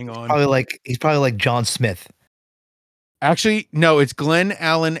 Hang on. He's probably like John Smith. Actually, no, it's Glenn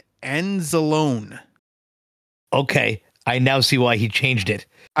Allen Anzalone. Okay, I now see why he changed it.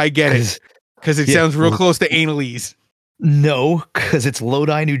 I get it because it sounds real close to Annalise. No, because it's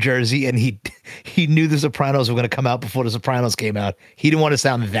Lodi, New Jersey, and he knew the Sopranos were going to come out before the Sopranos came out. He didn't want to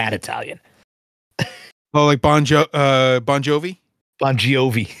sound that Italian. Oh, like Bon Jovi? Bon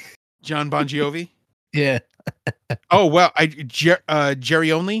Jovi. John Bon Jovi? Yeah. Oh, well,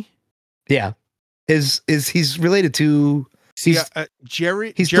 Jerry Only? Yeah. He's related to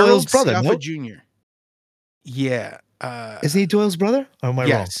Jerry. He's Gerald Doyle's brother, Ciaffa no? Jr. Yeah. Is he Doyle's brother? Or am I wrong?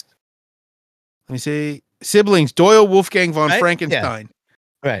 Yes. Let me see. Siblings: Doyle, Wolfgang von Right? Frankenstein.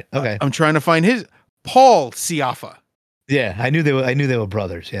 Yeah. Right. Okay. I'm trying to find his Paul Ciaffa. Yeah, I knew they were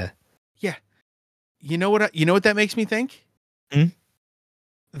brothers. Yeah. Yeah. You know what that makes me think? Hmm?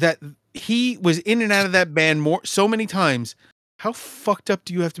 That he was in and out of that band so many times. How fucked up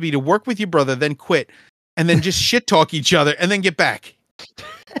do you have to be to work with your brother, then quit, and then just shit talk each other, and then get back?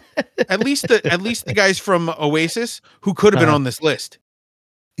 At least the guys from Oasis who could have been on this list.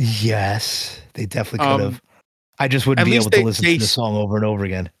 Yes, they definitely could have. I just wouldn't be able to listen to the song over and over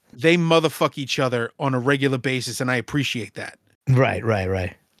again. They motherfuck each other on a regular basis, and I appreciate that. Right.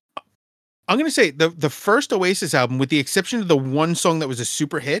 I'm gonna say the first Oasis album, with the exception of the one song that was a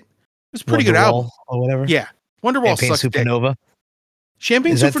super hit, was a pretty good album or whatever. Yeah, Wonderwall Champagne sucks. Supernova.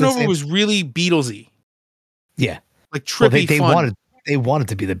 Champagne Supernova was really Beatlesy. Yeah, like trippy. They wanted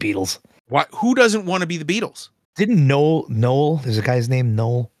to be the Beatles. Why? Who doesn't want to be the Beatles? Didn't Noel? There's a guy's name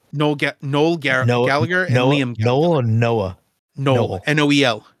Noel. Gallagher and Liam Gallagher. Noel or Noah? Noel.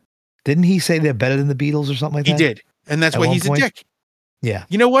 Noel. Didn't he say they're better than the Beatles or something like that? He did, and that's why he's a dick. Yeah.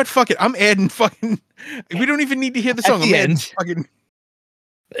 You know what? Fuck it. I'm adding fucking. We don't even need to hear the song. I'm adding fucking.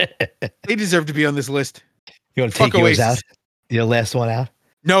 They deserve to be on this list. You want to take yours out? Your last one out?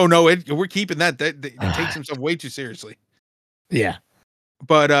 No, we're keeping that. That takes himself way too seriously. Yeah.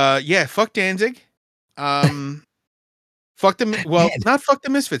 But yeah, fuck Danzig. Fuck them. Well, not fuck the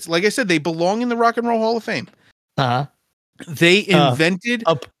Misfits. Like I said, they belong in the Rock and Roll Hall of Fame. They invented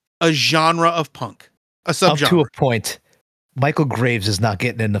a genre of punk, a subgenre. Up to a point. Michael Graves is not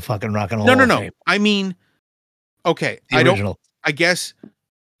getting in the fucking Rock and Roll Hall of Fame. I mean, okay, the original. I guess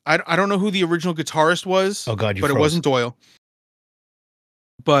I don't know who the original guitarist was. Oh God, but it wasn't Doyle.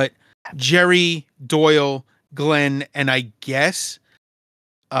 But Jerry, Doyle, Glenn, and I guess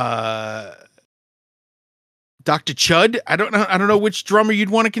Dr. Chud. I don't know which drummer you'd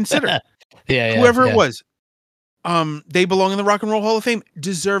want to consider. Whoever it was. They belong in the Rock and Roll Hall of Fame,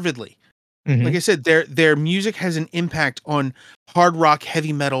 deservedly. Mm-hmm. Like I said, their music has an impact on hard rock,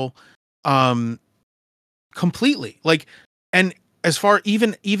 heavy metal, completely. Like, and as far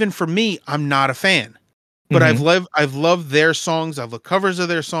even for me, I'm not a fan, but I've loved their songs. I've loved covers of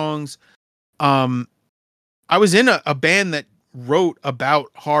their songs. I was in a band that wrote about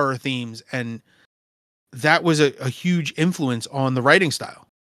horror themes, and that was a huge influence on the writing style.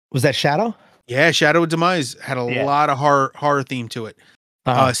 Was that Shadow? Yeah, Shadow of Demise had a lot of horror theme to it.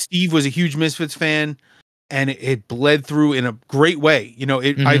 Steve was a huge Misfits fan, and it bled through in a great way. You know,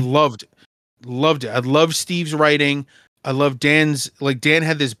 I loved it. I loved Steve's writing. I loved Dan's. Like, Dan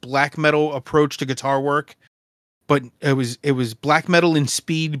had this black metal approach to guitar work, but it was black metal in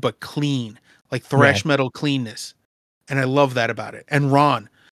speed, but clean, like thrash metal cleanness. And I love that about it. And Ron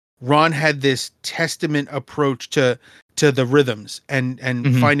had this testament approach to the rhythms and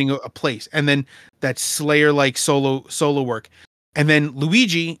finding a place. And then that Slayer like solo work. And then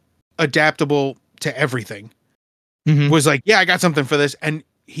Luigi, adaptable to everything, was like, yeah, I got something for this. And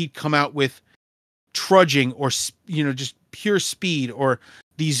he'd come out with trudging or, just pure speed or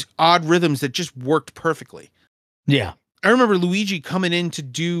these odd rhythms that just worked perfectly. Yeah. I remember Luigi coming in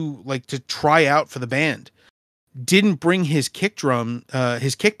to try out for the band. Didn't bring his kick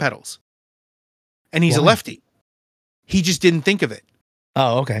pedals. And he's a lefty. He just didn't think of it.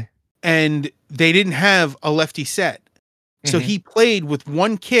 Oh, okay. And they didn't have a lefty set. So he played with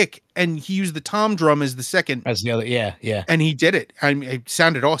one kick and he used the tom drum as the second. As the other, yeah. And he did it. I mean, it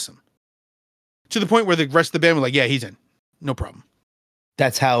sounded awesome. To the point where the rest of the band were like, yeah, he's in. No problem.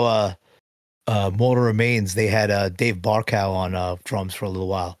 That's how Mortal Remains, they had Dave Barkow on drums for a little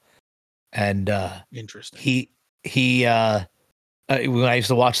while. And interesting. He when I used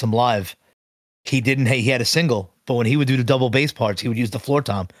to watch them live, he had a single, but when he would do the double bass parts, he would use the floor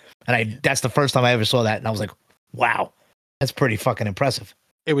tom. And that's the first time I ever saw that. And I was like, wow, that's pretty fucking impressive.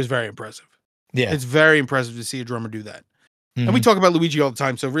 It was very impressive. Yeah. It's very impressive to see a drummer do that. Mm-hmm. And we talk about Luigi all the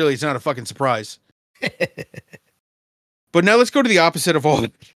time, so really it's not a fucking surprise. But now let's go to the opposite of all.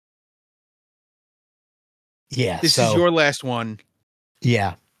 Yeah. This is your last one.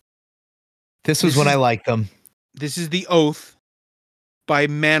 Yeah. This was when I liked them. This is The Oath by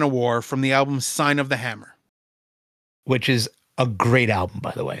Manowar from the album Sign of the Hammer. Which is a great album,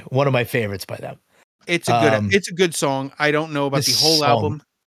 by the way. One of my favorites by them. It's a good song. I don't know about the whole album.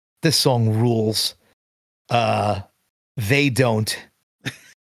 This song rules. They don't.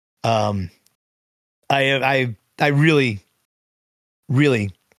 I really,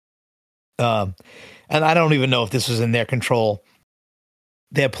 and I don't even know if this was in their control.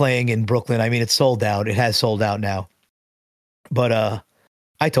 They're playing in Brooklyn. I mean, it's sold out. It has sold out now. But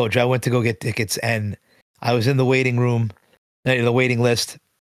I told you I went to go get tickets, and I was in the waiting room, the waiting list,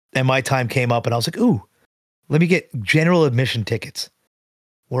 and my time came up, and I was like, "Ooh, let me get general admission tickets."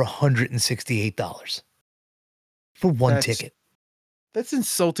 Were $168 for one ticket. That's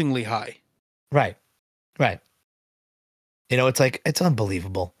insultingly high. Right. You know, it's like, it's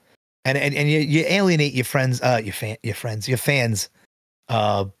unbelievable. And you alienate your friends, your fans.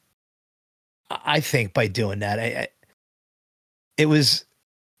 I think by doing that, it was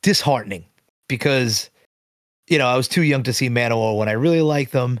disheartening because, you know, I was too young to see Manowar when I really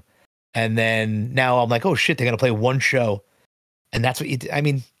liked them. And then now I'm like, oh shit, they're going to play one show. And that's what I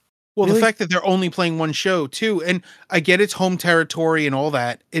mean. Well, really? The fact that they're only playing one show too, and I get it's home territory and all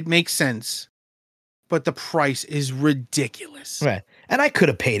that, it makes sense. But the price is ridiculous. Right. And I could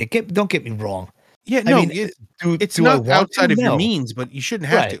have paid it. Don't get me wrong. Yeah, no, I mean, it's not outside of your means, but you shouldn't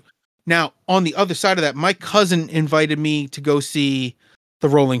have to. Now, on the other side of that, my cousin invited me to go see the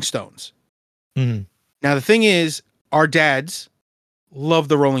Rolling Stones. Mm-hmm. Now, the thing is, our dads love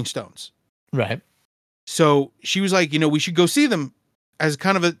the Rolling Stones. Right. So she was like, you know, we should go see them as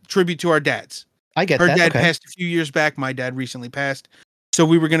kind of a tribute to our dads. I get that. Her dad passed a few years back. My dad recently passed. So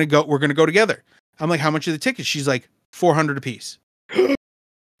we're going to go together. I'm like, how much are the tickets? She's like, $400 a piece.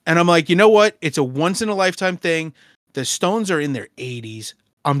 And I'm like, you know what? It's a once in a lifetime thing. The Stones are in their 80s.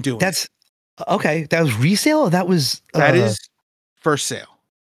 I'm doing That's okay. That was resale? Or that is first sale.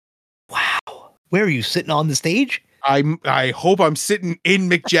 Wow. Where are you sitting on the stage? I hope I'm sitting in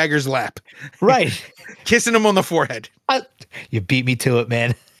Mick Jagger's lap. Right. Kissing him on the forehead. You beat me to it,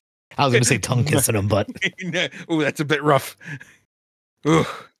 man. I was going to say tongue kissing him, but. Ooh, that's a bit rough. Ugh.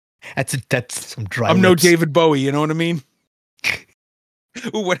 That's some dry I'm lips. no David Bowie, you know what I mean?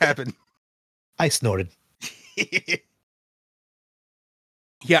 Ooh, what happened? I snorted.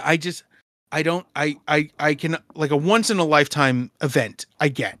 Yeah, I can, like, a once in a lifetime event. I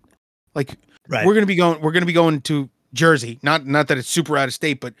get, like, right. We're going to be going to Jersey. Not that it's super out of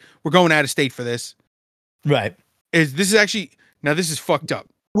state, but we're going out of state for this. Right. This is fucked up.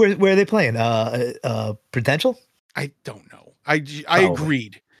 Where are they playing? Prudential? I don't know. I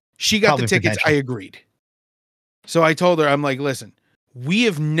agreed. She got the tickets. I agreed. So I told her, I'm like, listen, we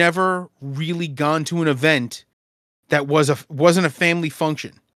have never really gone to an event that wasn't a family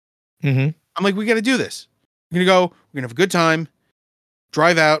function. Mm-hmm. I'm like, we got to do this. We're going to have a good time,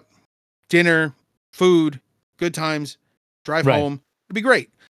 drive out, dinner, food, good times, drive home. It'd be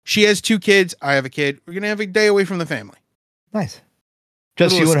great. She has 2 kids. I have a kid. We're going to have a day away from the family. Nice.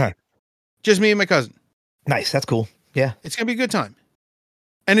 Just you and her. Just me and my cousin. Nice. That's cool. Yeah. It's going to be a good time.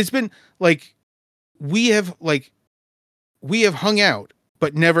 And it's been like, we have hung out,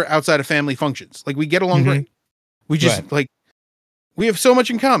 but never outside of family functions. Like, we get along great. We just we have so much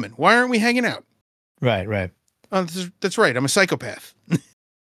in common. Why aren't we hanging out? Right. That's right. I'm a psychopath.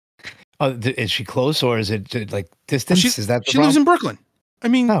 Is she close or is it like distance? Is that she lives in Brooklyn? I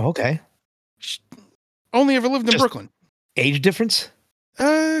mean, oh, okay. She only ever lived in Brooklyn. Age difference?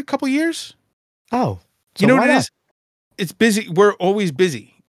 A couple years. Oh, so you know what it is? It's busy. We're always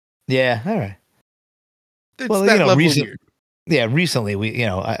busy. Yeah. All right. It's well, that level weird. Yeah. Recently,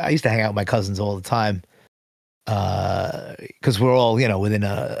 I used to hang out with my cousins all the time. Because we're all,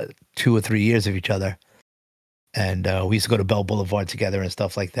 within 2 or 3 years of each other. And we used to go to Bell Boulevard together and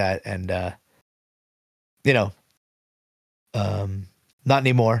stuff like that. And, Not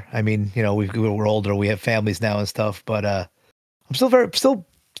anymore. I mean, we're older, we have families now and stuff, but I'm still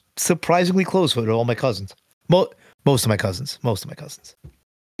surprisingly close with all my cousins. Most of my cousins.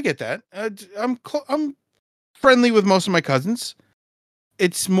 I get that. I'm friendly with most of my cousins.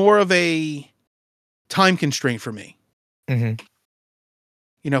 It's more of a time constraint for me.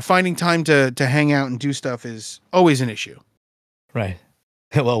 Mm-hmm. Finding time to hang out and do stuff is always an issue. Right.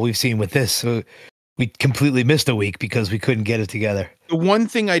 Well, we've seen with this, we completely missed a week because we couldn't get it together. The one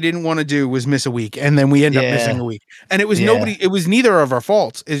thing I didn't want to do was miss a week, and then we end up missing a week. And it was it was neither of our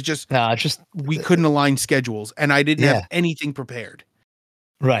faults. It's just we couldn't align schedules, and I didn't have anything prepared.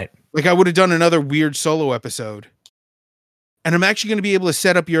 Right. Like I would have done another weird solo episode. And I'm actually going to be able to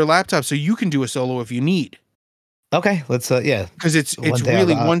set up your laptop so you can do a solo if you need. Okay, let's because it's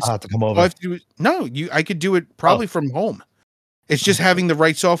really I'll have to come over. I could do it probably from home. It's just having the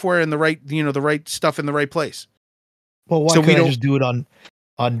right software and the right stuff in the right place. Well, why can't I just do it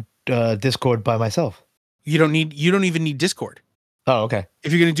on Discord by myself? You don't even need Discord. Oh, okay.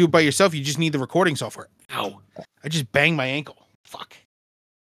 If you're going to do it by yourself, you just need the recording software. Ow. I just banged my ankle. Fuck.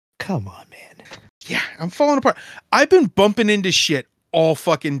 Come on, man. Yeah, I'm falling apart. I've been bumping into shit all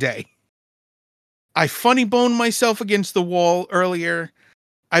fucking day. I funny boned myself against the wall earlier.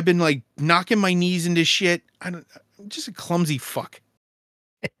 I've been like knocking my knees into shit. I'm just a clumsy fuck.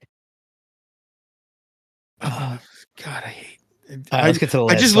 Oh, God, I hate it. Let's get to the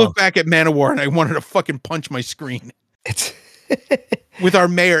last I just song. looked back at Manowar and I wanted to fucking punch my screen. It's with our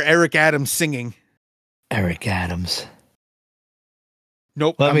mayor, Eric Adams, singing. Eric Adams.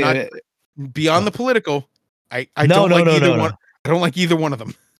 Nope. I'm not beyond the political. I don't like either one. I don't like either one of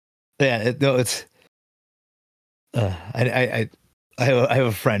them. Yeah, it's. I have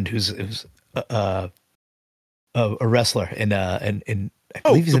a friend who's a wrestler in I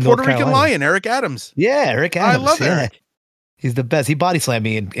believe he's the in Puerto North Rican Carolina. Lion, Eric Adams. Yeah, Eric Adams. I love Eric. He's the best. He body slammed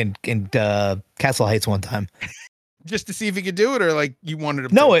me in Castle Heights one time. Just to see if he could do it, or like you wanted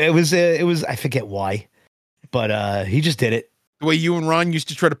him. No, it was I forget why, but he just did it. The way you and Ron used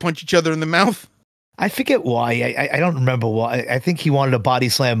to try to punch each other in the mouth. I forget why. I don't remember why. I think he wanted to body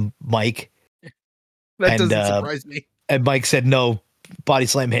slam Mike. That doesn't surprise me. And Mike said no, body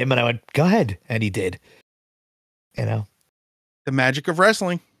slam him, and I went, go ahead, and he did. The magic of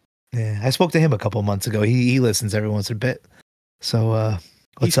wrestling. Yeah, I spoke to him a couple of months ago. He listens every once in a bit. So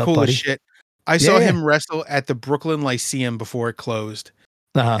what's up, cool buddy? As shit. I saw him wrestle at the Brooklyn Lyceum before it closed.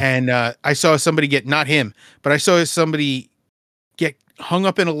 Uh-huh. And I saw somebody not him, but I saw somebody get hung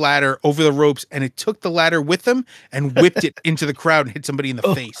up in a ladder over the ropes, and it took the ladder with them and whipped it into the crowd and hit somebody in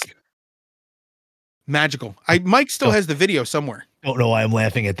the face. Magical. Mike still has the video somewhere. Don't know why I'm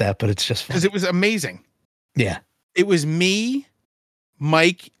laughing at that, but it's just because it was amazing. Yeah. It was me,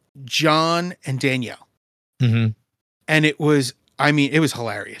 Mike, John, and Danielle. Mm-hmm. And it was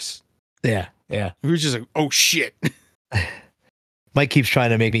hilarious. Yeah. Yeah. We were just like, oh shit. Mike keeps trying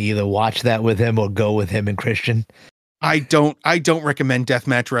to make me either watch that with him or go with him and Christian. I don't recommend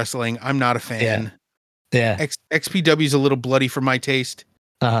deathmatch wrestling. I'm not a fan. Yeah. XPW is a little bloody for my taste.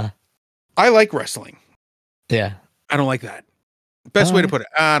 Uh-huh. I like wrestling. Yeah. I don't like that. Best way to put it.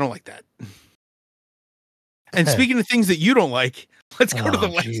 I don't like that. And speaking of things that you don't like, let's go to the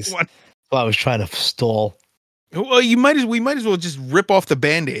last one. Well, I was trying to stall. Well, we might as well just rip off the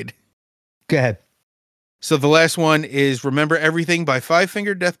Band-Aid. Go ahead. So the last one is Remember Everything by Five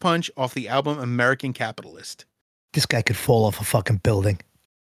Finger Death Punch off the album American Capitalist. This guy could fall off a fucking building.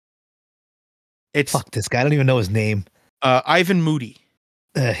 Fuck this guy. I don't even know his name. Ivan Moody.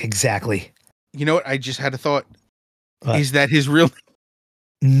 Exactly. You know what? I just had a thought. Is that his real name?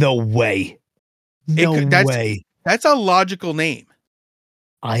 No way. No way. That's a logical name.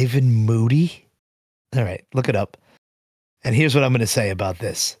 Ivan Moody? All right, look it up. And here's what I'm going to say about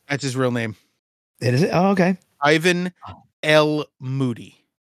this. That's his real name. It is it? Oh, okay. Ivan L. Moody.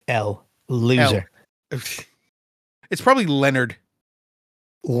 L. Loser. L. It's probably Leonard.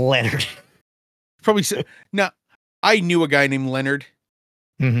 Leonard. Probably. No, I knew a guy named Leonard.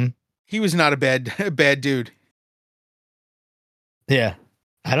 Mm-hmm. He was not a bad dude. Yeah.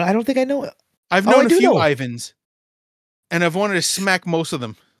 I don't think I know it. I've known a few Ivans, and I've wanted to smack most of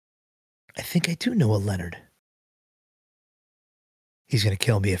them. I think I do know a Leonard. He's going to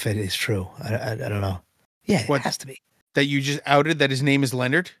kill me if it is true. I don't know. Yeah, it has to be. That you just outed that his name is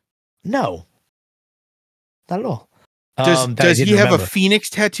Leonard? No. Not at all. Does he have a phoenix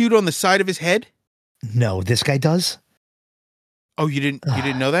tattooed on the side of his head? No, this guy does. Oh, you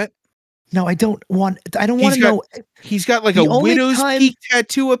didn't know that? No, I don't want to know. He's got like a widow's peak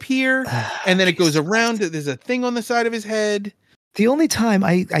tattoo up here, and then it goes around. There's a thing on the side of his head. The only time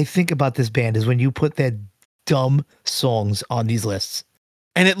I think about this band is when you put their dumb songs on these lists.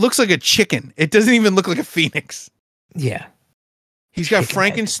 And it looks like a chicken. It doesn't even look like a phoenix. Yeah. He's got Chicken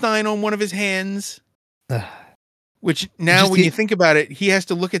Frankenstein on one of his hands. Ugh. Which now, when you think about it, he has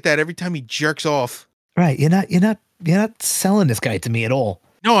to look at that every time he jerks off. Right. You're not selling this guy to me at all.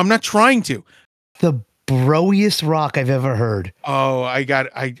 No, I'm not trying to. The broiest rock I've ever heard. Oh, I'm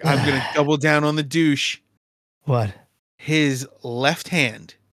gonna double down on the douche. What? His left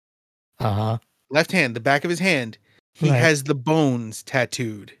hand. Uh-huh. Left hand, the back of his hand. He has the bones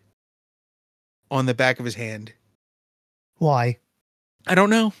tattooed on the back of his hand. Why? I don't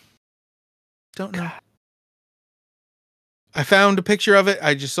know. Don't know. I found a picture of it.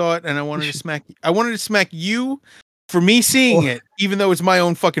 I just saw it, and I wanted to smack you for me seeing it, even though it's my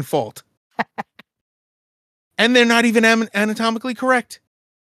own fucking fault. And they're not even anatomically correct.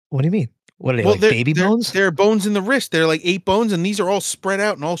 What do you mean? What are they, like baby bones? They're bones in the wrist. They're like 8 bones, and these are all spread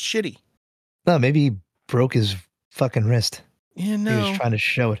out and all shitty. No, maybe he broke his fucking wrist. Yeah, no. He was trying to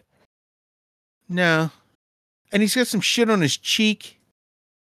show it. No. And he's got some shit on his cheek.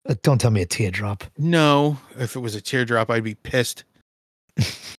 Don't tell me a teardrop. No. If it was a teardrop, I'd be pissed.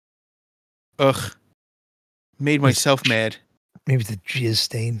 Ugh. Made myself mad. Maybe it's a jizz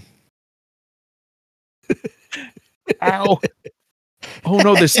stain. Ow. Oh,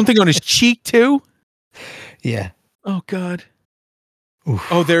 no, there's something on his cheek, too? Yeah. Oh, God. Oof.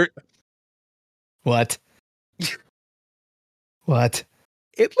 Oh, there... What? What?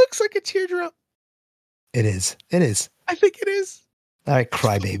 It looks like a teardrop. It is. It is. I think it is. All right,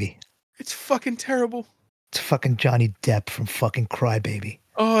 Crybaby. It's fucking terrible. It's fucking Johnny Depp from fucking Crybaby.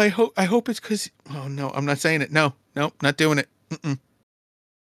 Oh, I hope it's because... Oh, no, I'm not saying it. No, not doing it.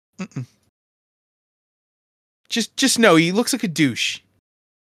 Mm-mm. Just know, he looks like a douche.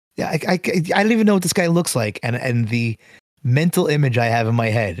 Yeah, I don't even know what this guy looks like, and the mental image I have in my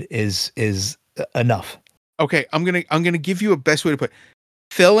head is enough. Okay, I'm gonna give you a best way to put it.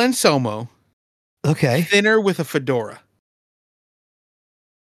 Phil Anselmo. Okay. Thinner with a fedora.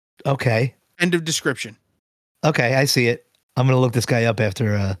 Okay. End of description. Okay, I see it. I'm gonna look this guy up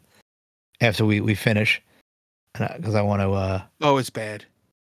after we finish, because I want to. Oh, it's bad.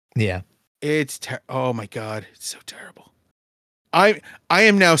 Yeah. Oh my God, it's so terrible. I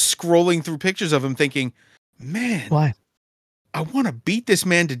am now scrolling through pictures of him thinking, man, why? I want to beat this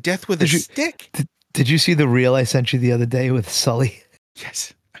man to death with a stick. Did you see the reel I sent you the other day with Sully?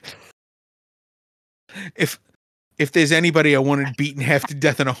 Yes. If there's anybody I wanted beaten half to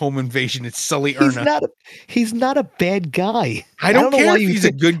death in a home invasion, it's Sully Erna. He's not a bad guy. I don't care if he's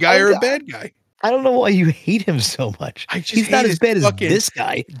a good guy or a bad guy. I don't know why you hate him so much. He's not as bad as this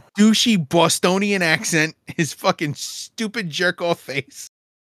guy. Douchey Bostonian accent, his fucking stupid jerk off face.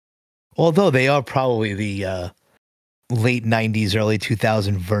 Although they are probably the late 90s, early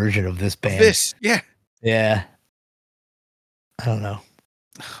 2000 version of this band. Yeah. Yeah. I don't know.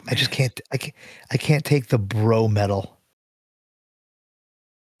 Oh, I just can't take the bro metal.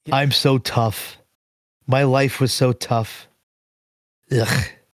 Yeah. I'm so tough. My life was so tough. Ugh.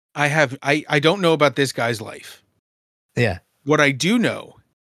 I don't know about this guy's life. Yeah. What I do know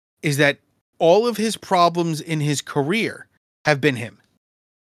is that all of his problems in his career have been him.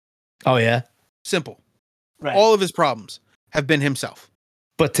 Oh, yeah? Simple. Right. All of his problems have been himself.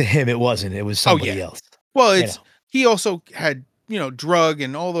 But to him, it wasn't. It was somebody else. Well, he also had, drug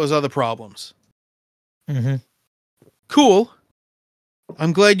and all those other problems. Mm-hmm. Cool.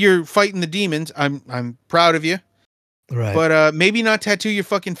 I'm glad you're fighting the demons. I'm proud of you. Right. But maybe not tattoo your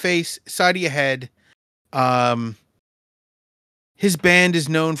fucking face, side of your head. His band is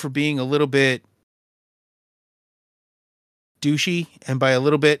known for being a little bit douchey, and by a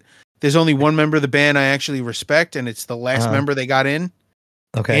little bit, there's only one member of the band I actually respect, and it's the last member they got in.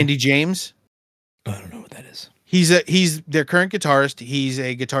 Okay. Andy James. I don't know what that is. He's their current guitarist. He's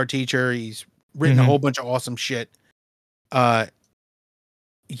a guitar teacher. He's written a whole bunch of awesome shit.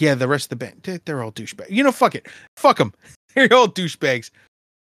 Yeah, the rest of the band, they're all douchebags. Fuck it. Fuck them. They're all douchebags.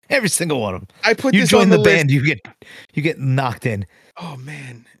 Every single one of them. I put you this join on the list. band, you get knocked in. Oh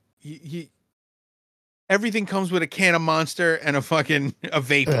man, everything comes with a can of Monster and a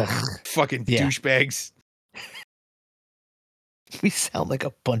vape. Ugh. Fucking douchebags. We sound like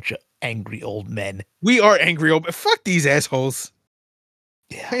a bunch of angry old men. We are angry old. Fuck these assholes.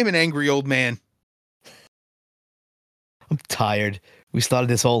 Yeah. I am an angry old man. I'm tired. We started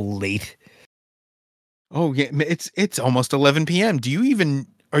this all late. Oh yeah, it's almost 11 p.m.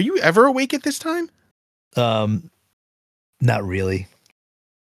 Are you ever awake at this time? Not really.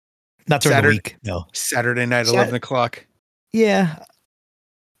 Not during the week. No. Saturday night, 11 o'clock. Yeah.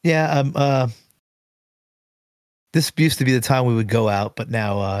 Yeah. This used to be the time we would go out, but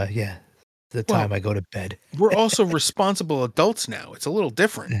now, yeah, the Well, time I go to bed. we're also responsible adults now. It's a little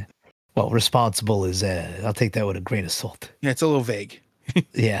different. Well, responsible is I'll take that with a grain of salt. Yeah, it's a little vague.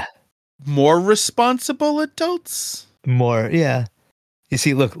 Yeah. More responsible adults? More, yeah. You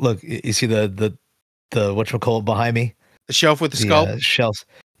see, look, you see the whatchamacallit behind me? The shelf with the skull? Shelves.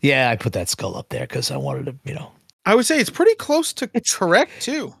 Yeah, I put that skull up there because I wanted to, I would say it's pretty close to correct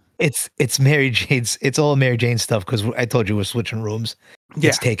too. It's Mary Jane's. It's all Mary Jane stuff because I told you we're switching rooms. Yeah.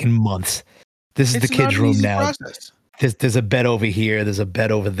 It's taken months. This is It's the kids' not an room easy now. process. There's a bed over here. There's a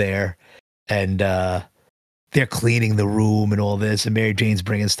bed over there, and they're cleaning the room and all this. And Mary Jane's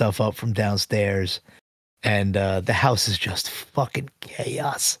bringing stuff up from downstairs, and the house is just fucking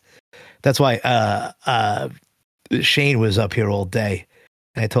chaos. That's why Shane was up here all day,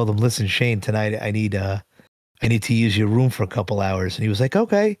 and I told him, "Listen, Shane, tonight I need to use your room for a couple hours." And he was like,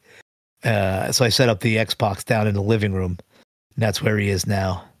 "Okay." So I set up the Xbox down in the living room, and that's where he is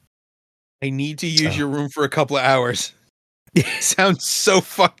now. I need to use your room for a couple of hours. Sounds so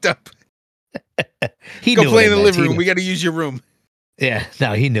fucked up. He Go knew play in what I the meant. living He room. knew- We got to use your room. Yeah,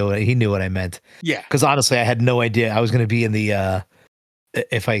 no, he knew it. He knew what I meant. Yeah. Because honestly, I had no idea. I was going to be in the,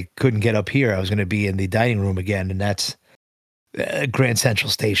 if I couldn't get up here, I was going to be in the dining room again. And that's Grand Central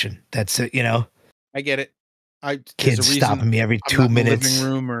Station. That's it, I get it. There's Kids a reason stopping me every I'm 2 not in the minutes.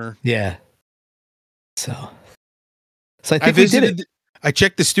 living room or Yeah. So I I think we did it. visited. I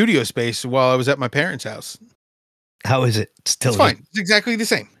checked the studio space while I was at my parents' house. How is it? Still It's fine. It's exactly the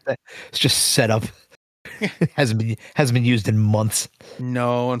same. It's just set up. hasn't been used in months.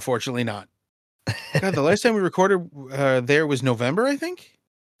 No, unfortunately not. God, the last time we recorded there was November, I think.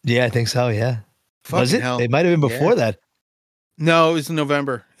 Yeah, I think so. Yeah. Was Fucking it? hell. It might have been Yeah. before that. No, it was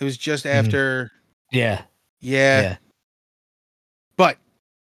November. It was just after. Yeah. Yeah. Yeah. But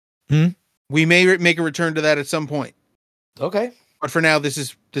Hmm? we may make a return to that at some point. Okay. But for now, this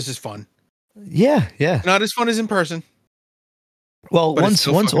is fun. Yeah. Yeah. Not as fun as in person. Well, But it's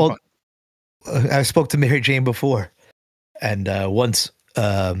once still all, fucking I spoke to Mary Jane before, and once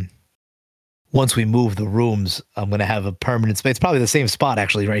we move the rooms, I'm gonna have a permanent space. Probably the same spot,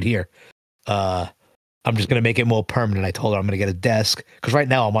 actually, right here. I'm just gonna make it more permanent. I told her I'm gonna get a desk because right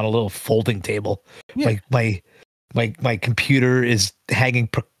now I'm on a little folding table. Yeah. My computer is hanging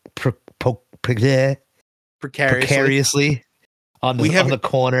precariously on the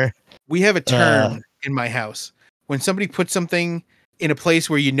corner. We have a term in my house. When somebody puts something in a place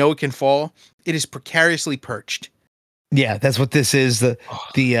where you know it can fall, it is precariously perched. Yeah, that's what this is. My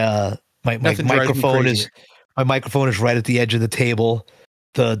Nothing drives me microphone crazier. is right at the edge of the table.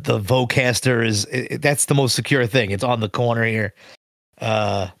 The Vocaster is that's the most secure thing. It's on the corner here.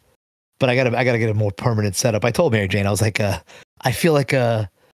 But I gotta get a more permanent setup. I told Mary Jane, I was like, I feel like a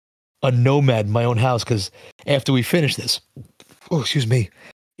nomad in my own house because after we finish this, excuse me,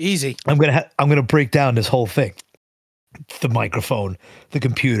 Easy. I'm gonna break down this whole thing. The microphone, the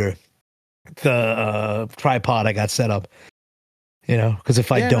computer, the tripod I got set up. Because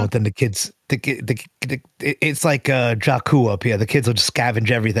if I don't, then the kids, it's like Jakku up here. The kids will just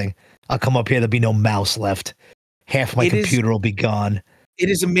scavenge everything. I'll come up here, there'll be no mouse left. Half my computer will be gone. It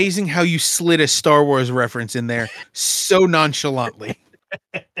is amazing how you slid a Star Wars reference in there so nonchalantly.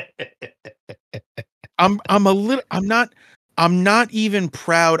 I'm not even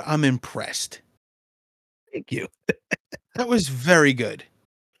proud. I'm impressed. Thank you. That was very good.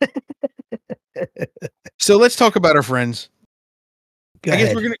 So let's talk about our friends. Go I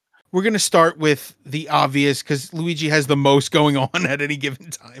guess ahead. we're gonna start with the obvious because Luigi has the most going on at any given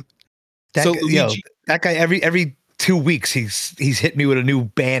time. That guy every 2 weeks he's hit me with a new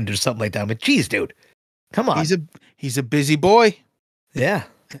band or something like that. But geez, dude, come on. He's a busy boy. Yeah.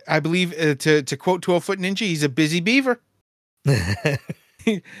 I believe to quote 12-Foot Ninja, he's a busy beaver.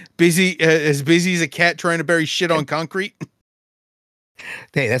 Busy as a cat trying to bury shit on concrete.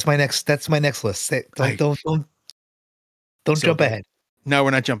 Hey, that's my next list. Don't jump ahead. No,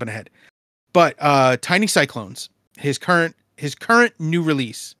 we're not jumping ahead. But Tiny Cyclones, his current new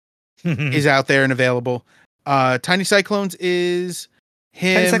release is out there and available. Tiny Cyclones is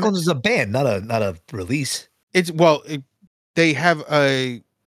him. Tiny Cyclones is a band, not a release. They have a.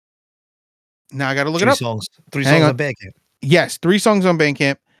 Now I got to look it up. Three songs on Bandcamp. Yes, 3 songs on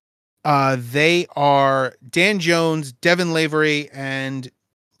Bandcamp. They are Dan Jones, Devin Lavery, and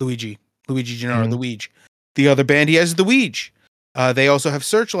Luigi Gennaro, Mhm. Luigi. The other band he has is the Ouija. They also have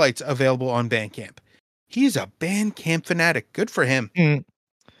Searchlights available on Bandcamp. He's a Bandcamp fanatic. Good for him. Mhm.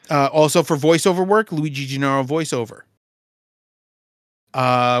 Also for voiceover work, Luigi Gennaro voiceover.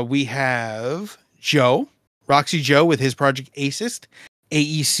 We have Roxy Joe with his project Acist,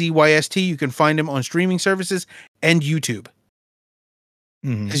 AECYST. You can find him on streaming services and YouTube.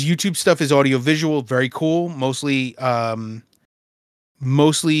 Mhm. His YouTube stuff is audio visual, very cool. Mostly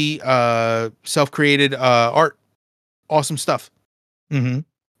self-created art. Awesome stuff. Mhm.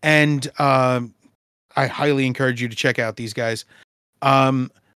 And I highly encourage you to check out these guys.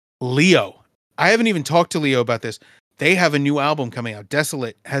 Leo. I haven't even talked to Leo about this. They have a new album coming out.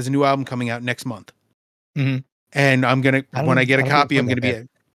 Desolate has a new album coming out next month. Mhm. And I'm going to, when I get a copy, I'm going to be,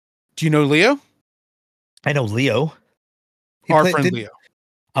 do you know Leo? I know Leo. Our friend Leo.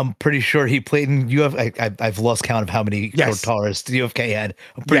 I'm pretty sure he played in I've lost count of how many guitarists UFK had.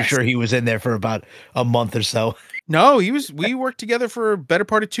 I'm pretty sure he was in there for about a month or so. No, we worked together for a better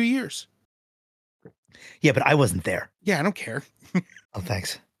part of 2 years. Yeah, but I wasn't there. Yeah, I don't care. Oh,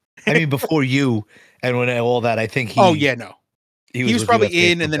 thanks. I mean, before you and when all that, I think he. Oh yeah, no. He was probably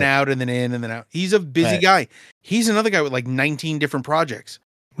UFK in and then out and then in and then out. He's a busy guy. He's another guy with like 19 different projects.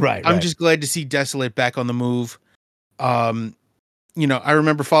 Right. I'm just glad to see Desolate back on the move. You know, I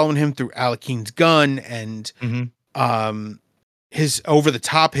remember following him through Alec Keen's Gun and his over the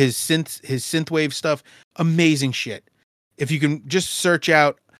top, his synthwave stuff. Amazing shit. If you can just search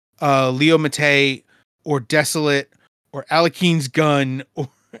out Leo Matei or Desolate or Alec Keen's Gun or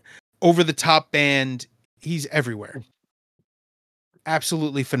Over the Top Band, he's everywhere.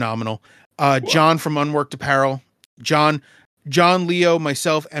 Absolutely phenomenal. John from Unworked Apparel. John, Leo,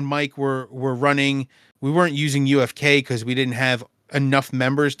 myself, and Mike were running. We weren't using UFK because we didn't have enough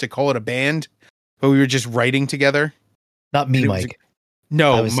members to call it a band, but we were just writing together. Not me, Mike.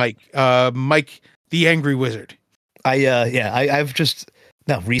 Mike. Mike, the Angry Wizard. I've just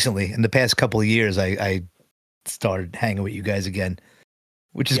recently in the past couple of years, I started hanging with you guys again,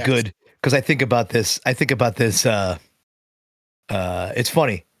 which is good because I think about this. It's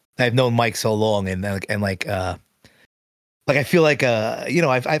funny. I've known Mike so long, and I feel like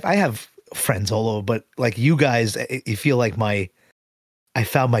I have friends all over, but like you guys, you feel like I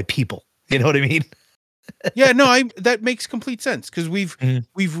found my people. You know what I mean? Yeah, no, that makes complete sense because we've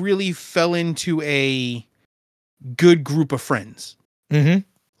really fell into a good group of friends. Mm-hmm.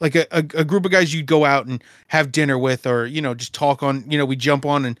 Like a group of guys you'd go out and have dinner with, or just talk on. We jump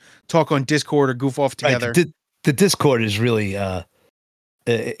on and talk on Discord or goof off together. Right. The Discord is really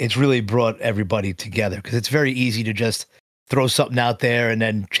it's really brought everybody together because it's very easy to just throw something out there and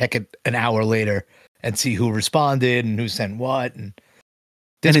then check it an hour later and see who responded and who sent what. And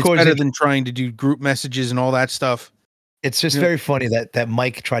Discord is better than trying to do group messages and all that stuff. It's just very funny that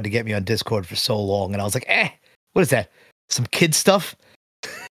Mike tried to get me on Discord for so long, and I was like, what is that? Some kid stuff?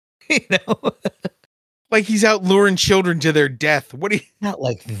 Like he's out luring children to their death. What do you? Not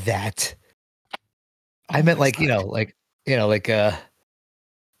like that. I meant like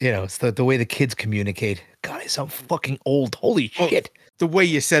it's the way the kids communicate. God, I sound fucking old. Holy shit! The way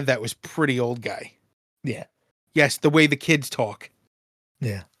you said that was pretty old guy. Yeah. Yes, the way the kids talk.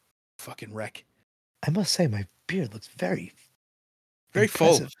 Yeah. Fucking wreck. I must say, my beard looks very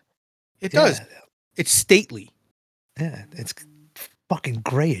full. It does. It's stately. Yeah, it's fucking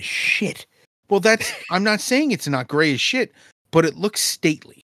gray as shit. Well, I'm not saying it's not gray as shit, but it looks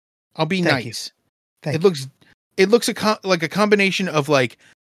stately. I'll be nice. It looks like a combination of like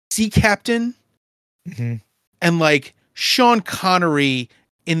Sea Captain and like Sean Connery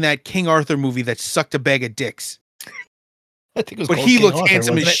in that King Arthur movie that sucked a bag of dicks. I think it was but he looked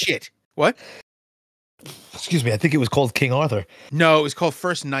handsome as shit. What? Excuse me. I think it was called King Arthur. No, it was called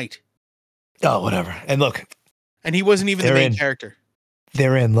First Night. Oh, whatever. And look. And he wasn't even the main character.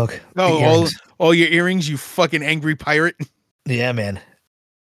 They're in. Look. Oh, all your earrings, you fucking angry pirate. Yeah, man.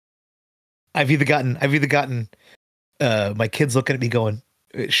 I've either gotten my kids looking at me going,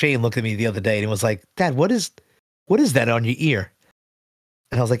 Shane looked at me the other day and was like, Dad, what is that on your ear?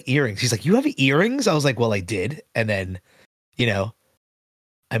 And I was like, earrings. He's like, you have earrings? I was like, well, I did. And then,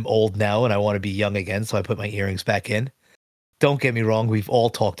 I'm old now and I want to be young again. So I put my earrings back in. Don't get me wrong. We've all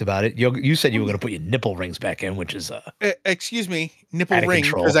talked about it. You said you were going to put your nipple rings back in, which is excuse me, nipple ring,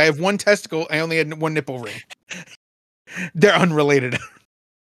 because I have one testicle. I only had one nipple ring. They're unrelated.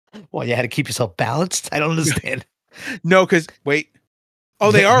 Well, you had to keep yourself balanced. I don't understand. No, because wait.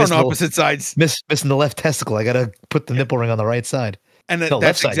 Oh, they are on opposite sides. Missing the left testicle. I got to put the nipple ring on the right side. And the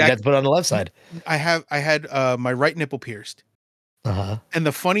left side. You got to put it on the left side. I had my right nipple pierced. And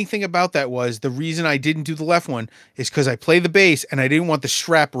the funny thing about that was the reason I didn't do the left one is because I play the bass and I didn't want the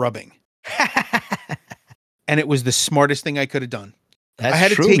strap rubbing. And it was the smartest thing I could have done. That's I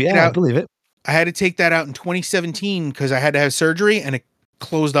had true. To take it out. I believe it. I had to take that out in 2017 because I had to have surgery and it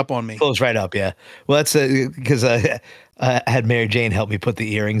closed up on me. Closed right up, yeah. Well, that's because I had Mary Jane help me put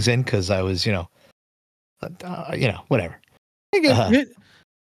the earrings in because I was, whatever.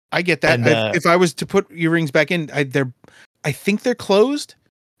 I get that. And, if I was to put earrings back in, I think they're closed,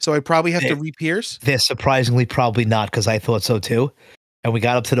 so I probably have to re-pierce. They're surprisingly probably not, because I thought so too. And we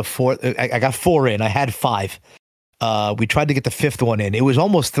got up to the fourth. I got 4 in. I had 5. We tried to get the 5th one in. It was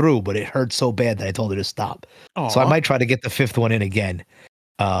almost through, but it hurt so bad that I told her to stop. Aww. So I might try to get the 5th one in again.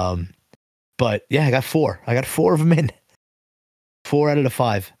 But yeah, I got 4. I got 4 of them in. 4 out of the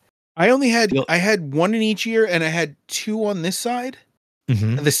 5. I had 1 in each ear, and I had 2 on this side.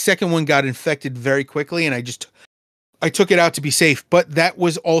 Mm-hmm. And the second one got infected very quickly, and I took it out to be safe. But that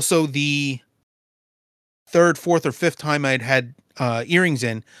was also the 3rd, 4th, or 5th time I'd had earrings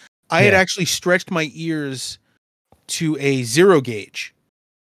in. I had actually stretched my ears to a 0 gauge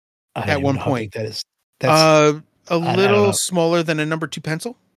at one point. That's a little smaller than a number 2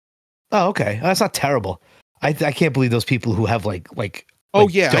 pencil. Oh, okay. That's not terrible. I can't believe those people who have like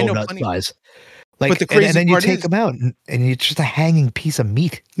yeah, I know plenty. Size. Like, but the crazy and then you part take them out, and it's just a hanging piece of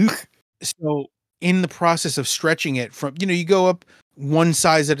meat. Ugh. So in the process of stretching it from, you go up one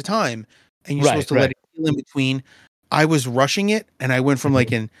size at a time, and you're supposed to let it heal in between. I was rushing it, and I went from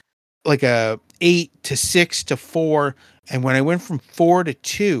like a 8 to 6 to 4, and when I went from 4 to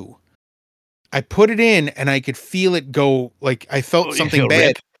 2, I put it in, and I could feel it go. Like I felt something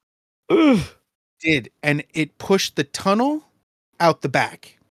bad. Did, and it pushed the tunnel out the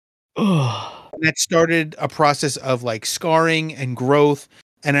back. And that started a process of like scarring and growth,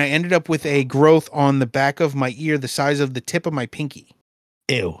 and I ended up with a growth on the back of my ear the size of the tip of my pinky.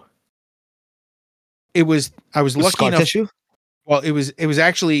 Ew. I was lucky scar enough. Tissue? Well, it was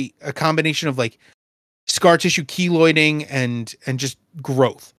actually a combination of like scar tissue keloiding and just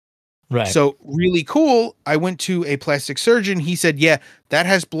growth. Right. So really cool. I went to a plastic surgeon. He said, "Yeah, that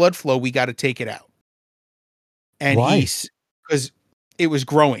has blood flow. We got to take it out." And because it was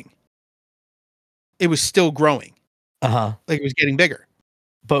growing. It was still growing. Like it was getting bigger.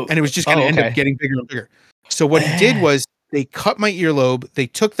 And it was just going to end up getting bigger and bigger. So what he did was they cut my earlobe. They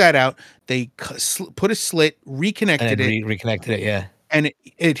took that out. They put a slit, reconnected it. Reconnected it, yeah. And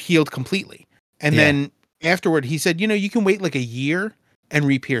it healed completely. And then afterward, he said, you can wait like a year and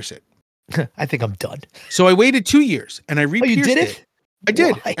re-pierce it. I think I'm done. So I waited 2 years and I re-pierced you did it? I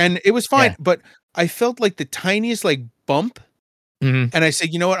did. Why? And it was fine. Yeah. But I felt like the tiniest like bump. Mm-hmm. And I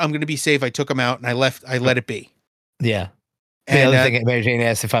said, you know what? I'm going to be safe. I took them out and I let it be. Yeah. And the other thing, Mary Jane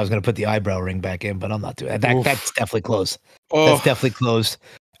asked if I was going to put the eyebrow ring back in, but I'm not doing that. That's definitely closed. That's definitely closed.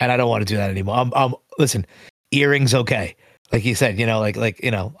 And I don't want to do that anymore. Listen, earrings, okay. Like you said,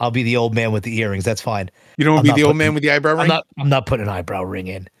 I'll be the old man with the earrings. That's fine. You don't want to be the old man with the eyebrow ring? I'm not putting an eyebrow ring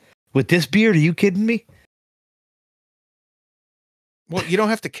in. With this beard, are you kidding me? Well, you don't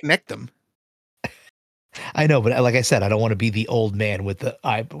have to connect them. I know, but like I said, I don't want to be the old man with the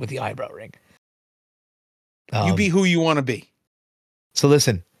eyebrow ring. You be who you want to be. So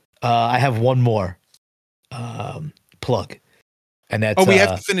listen, I have one more plug, and that's we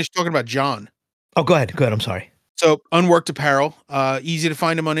have to finish talking about John. Oh, go ahead. I'm sorry. So Unworked Apparel, easy to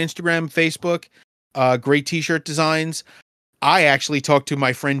find him on Instagram, Facebook. Great t-shirt designs. I actually talked to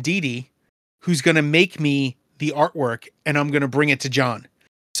my friend Dee Dee, who's going to make me the artwork, and I'm going to bring it to John.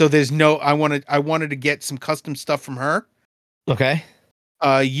 So I wanted to get some custom stuff from her. Okay.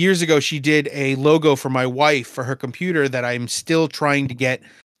 Years ago, she did a logo for my wife for her computer that I'm still trying to get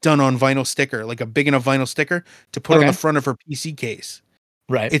done on vinyl sticker, like a big enough vinyl sticker to put on the front of her PC case.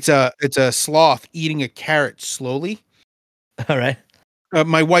 Right. It's a sloth eating a carrot slowly. All right.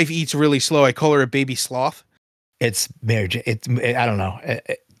 My wife eats really slow. I call her a baby sloth. It's marriage. I don't know.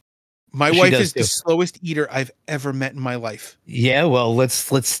 My wife is the slowest eater I've ever met in my life. Yeah. Well,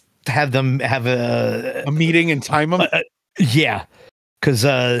 let's have them have a meeting and time them. Yeah.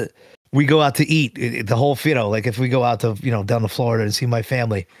 Because we go out to eat the whole, like if we go out to, down to Florida and see my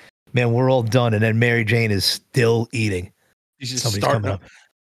family, man, we're all done. And then Mary Jane is still eating. Somebody's coming up.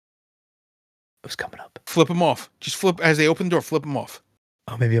 Who's coming up? Flip them off. Just flip as they open the door. Flip them off.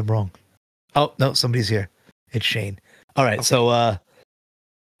 Oh, maybe I'm wrong. Oh, no, somebody's here. It's Shane. All right. Okay. So,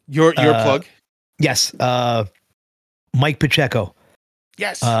 your plug. Yes. Mike Pacheco.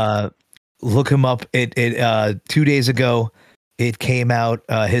 Yes. Look him up. It 2 days ago, it came out.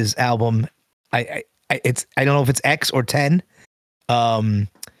 His album. I don't know if it's X or 10.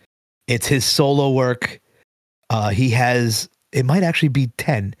 It's his solo work. It might actually be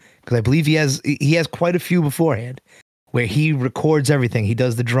 10 because I believe he has quite a few beforehand where he records everything. He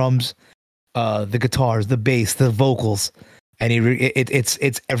does the drums, the guitars, the bass, the vocals, and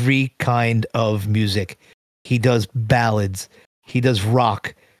it's every kind of music. He does ballads, he does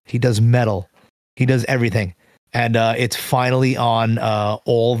rock, he does metal, he does everything, and it's finally on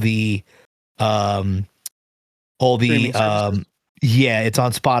all the it's on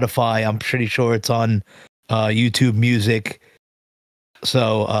Spotify. I'm pretty sure it's on YouTube Music.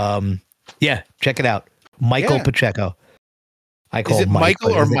 So yeah, check it out. Michael Pacheco. I call Is it Mike,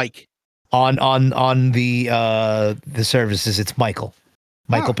 Michael or Mike? On the services, it's Michael.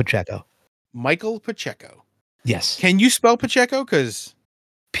 Michael Pacheco. Michael Pacheco. Yes. Can you spell Pacheco? Because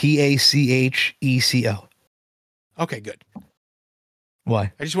Pacheco. Okay, good.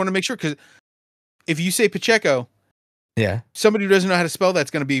 Why? I just want to make sure, because if you say Pacheco, yeah, somebody who doesn't know how to spell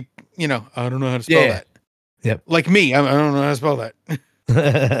that's going to be, I don't know how to spell that. Yep. Like me, I don't know how to spell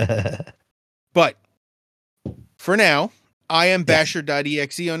that. But for now, I am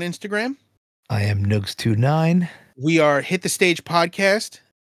basher.exe on Instagram. I am Nugs29. We are Hit the Stage Podcast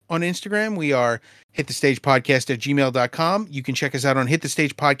on Instagram. We are hitthestagepodcast@gmail.com. You can check us out on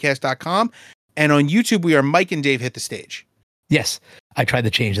hitthestagepodcast.com. And on YouTube, we are Mike and Dave Hit the Stage. Yes. I tried to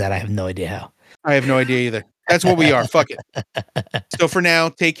change that. I have no idea how. I have no idea either. That's what we are. Fuck it. So for now,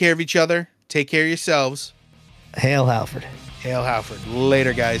 take care of each other. Take care of yourselves. Hail Halford. Hail Halford.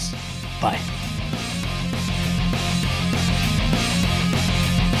 Later, guys. Bye.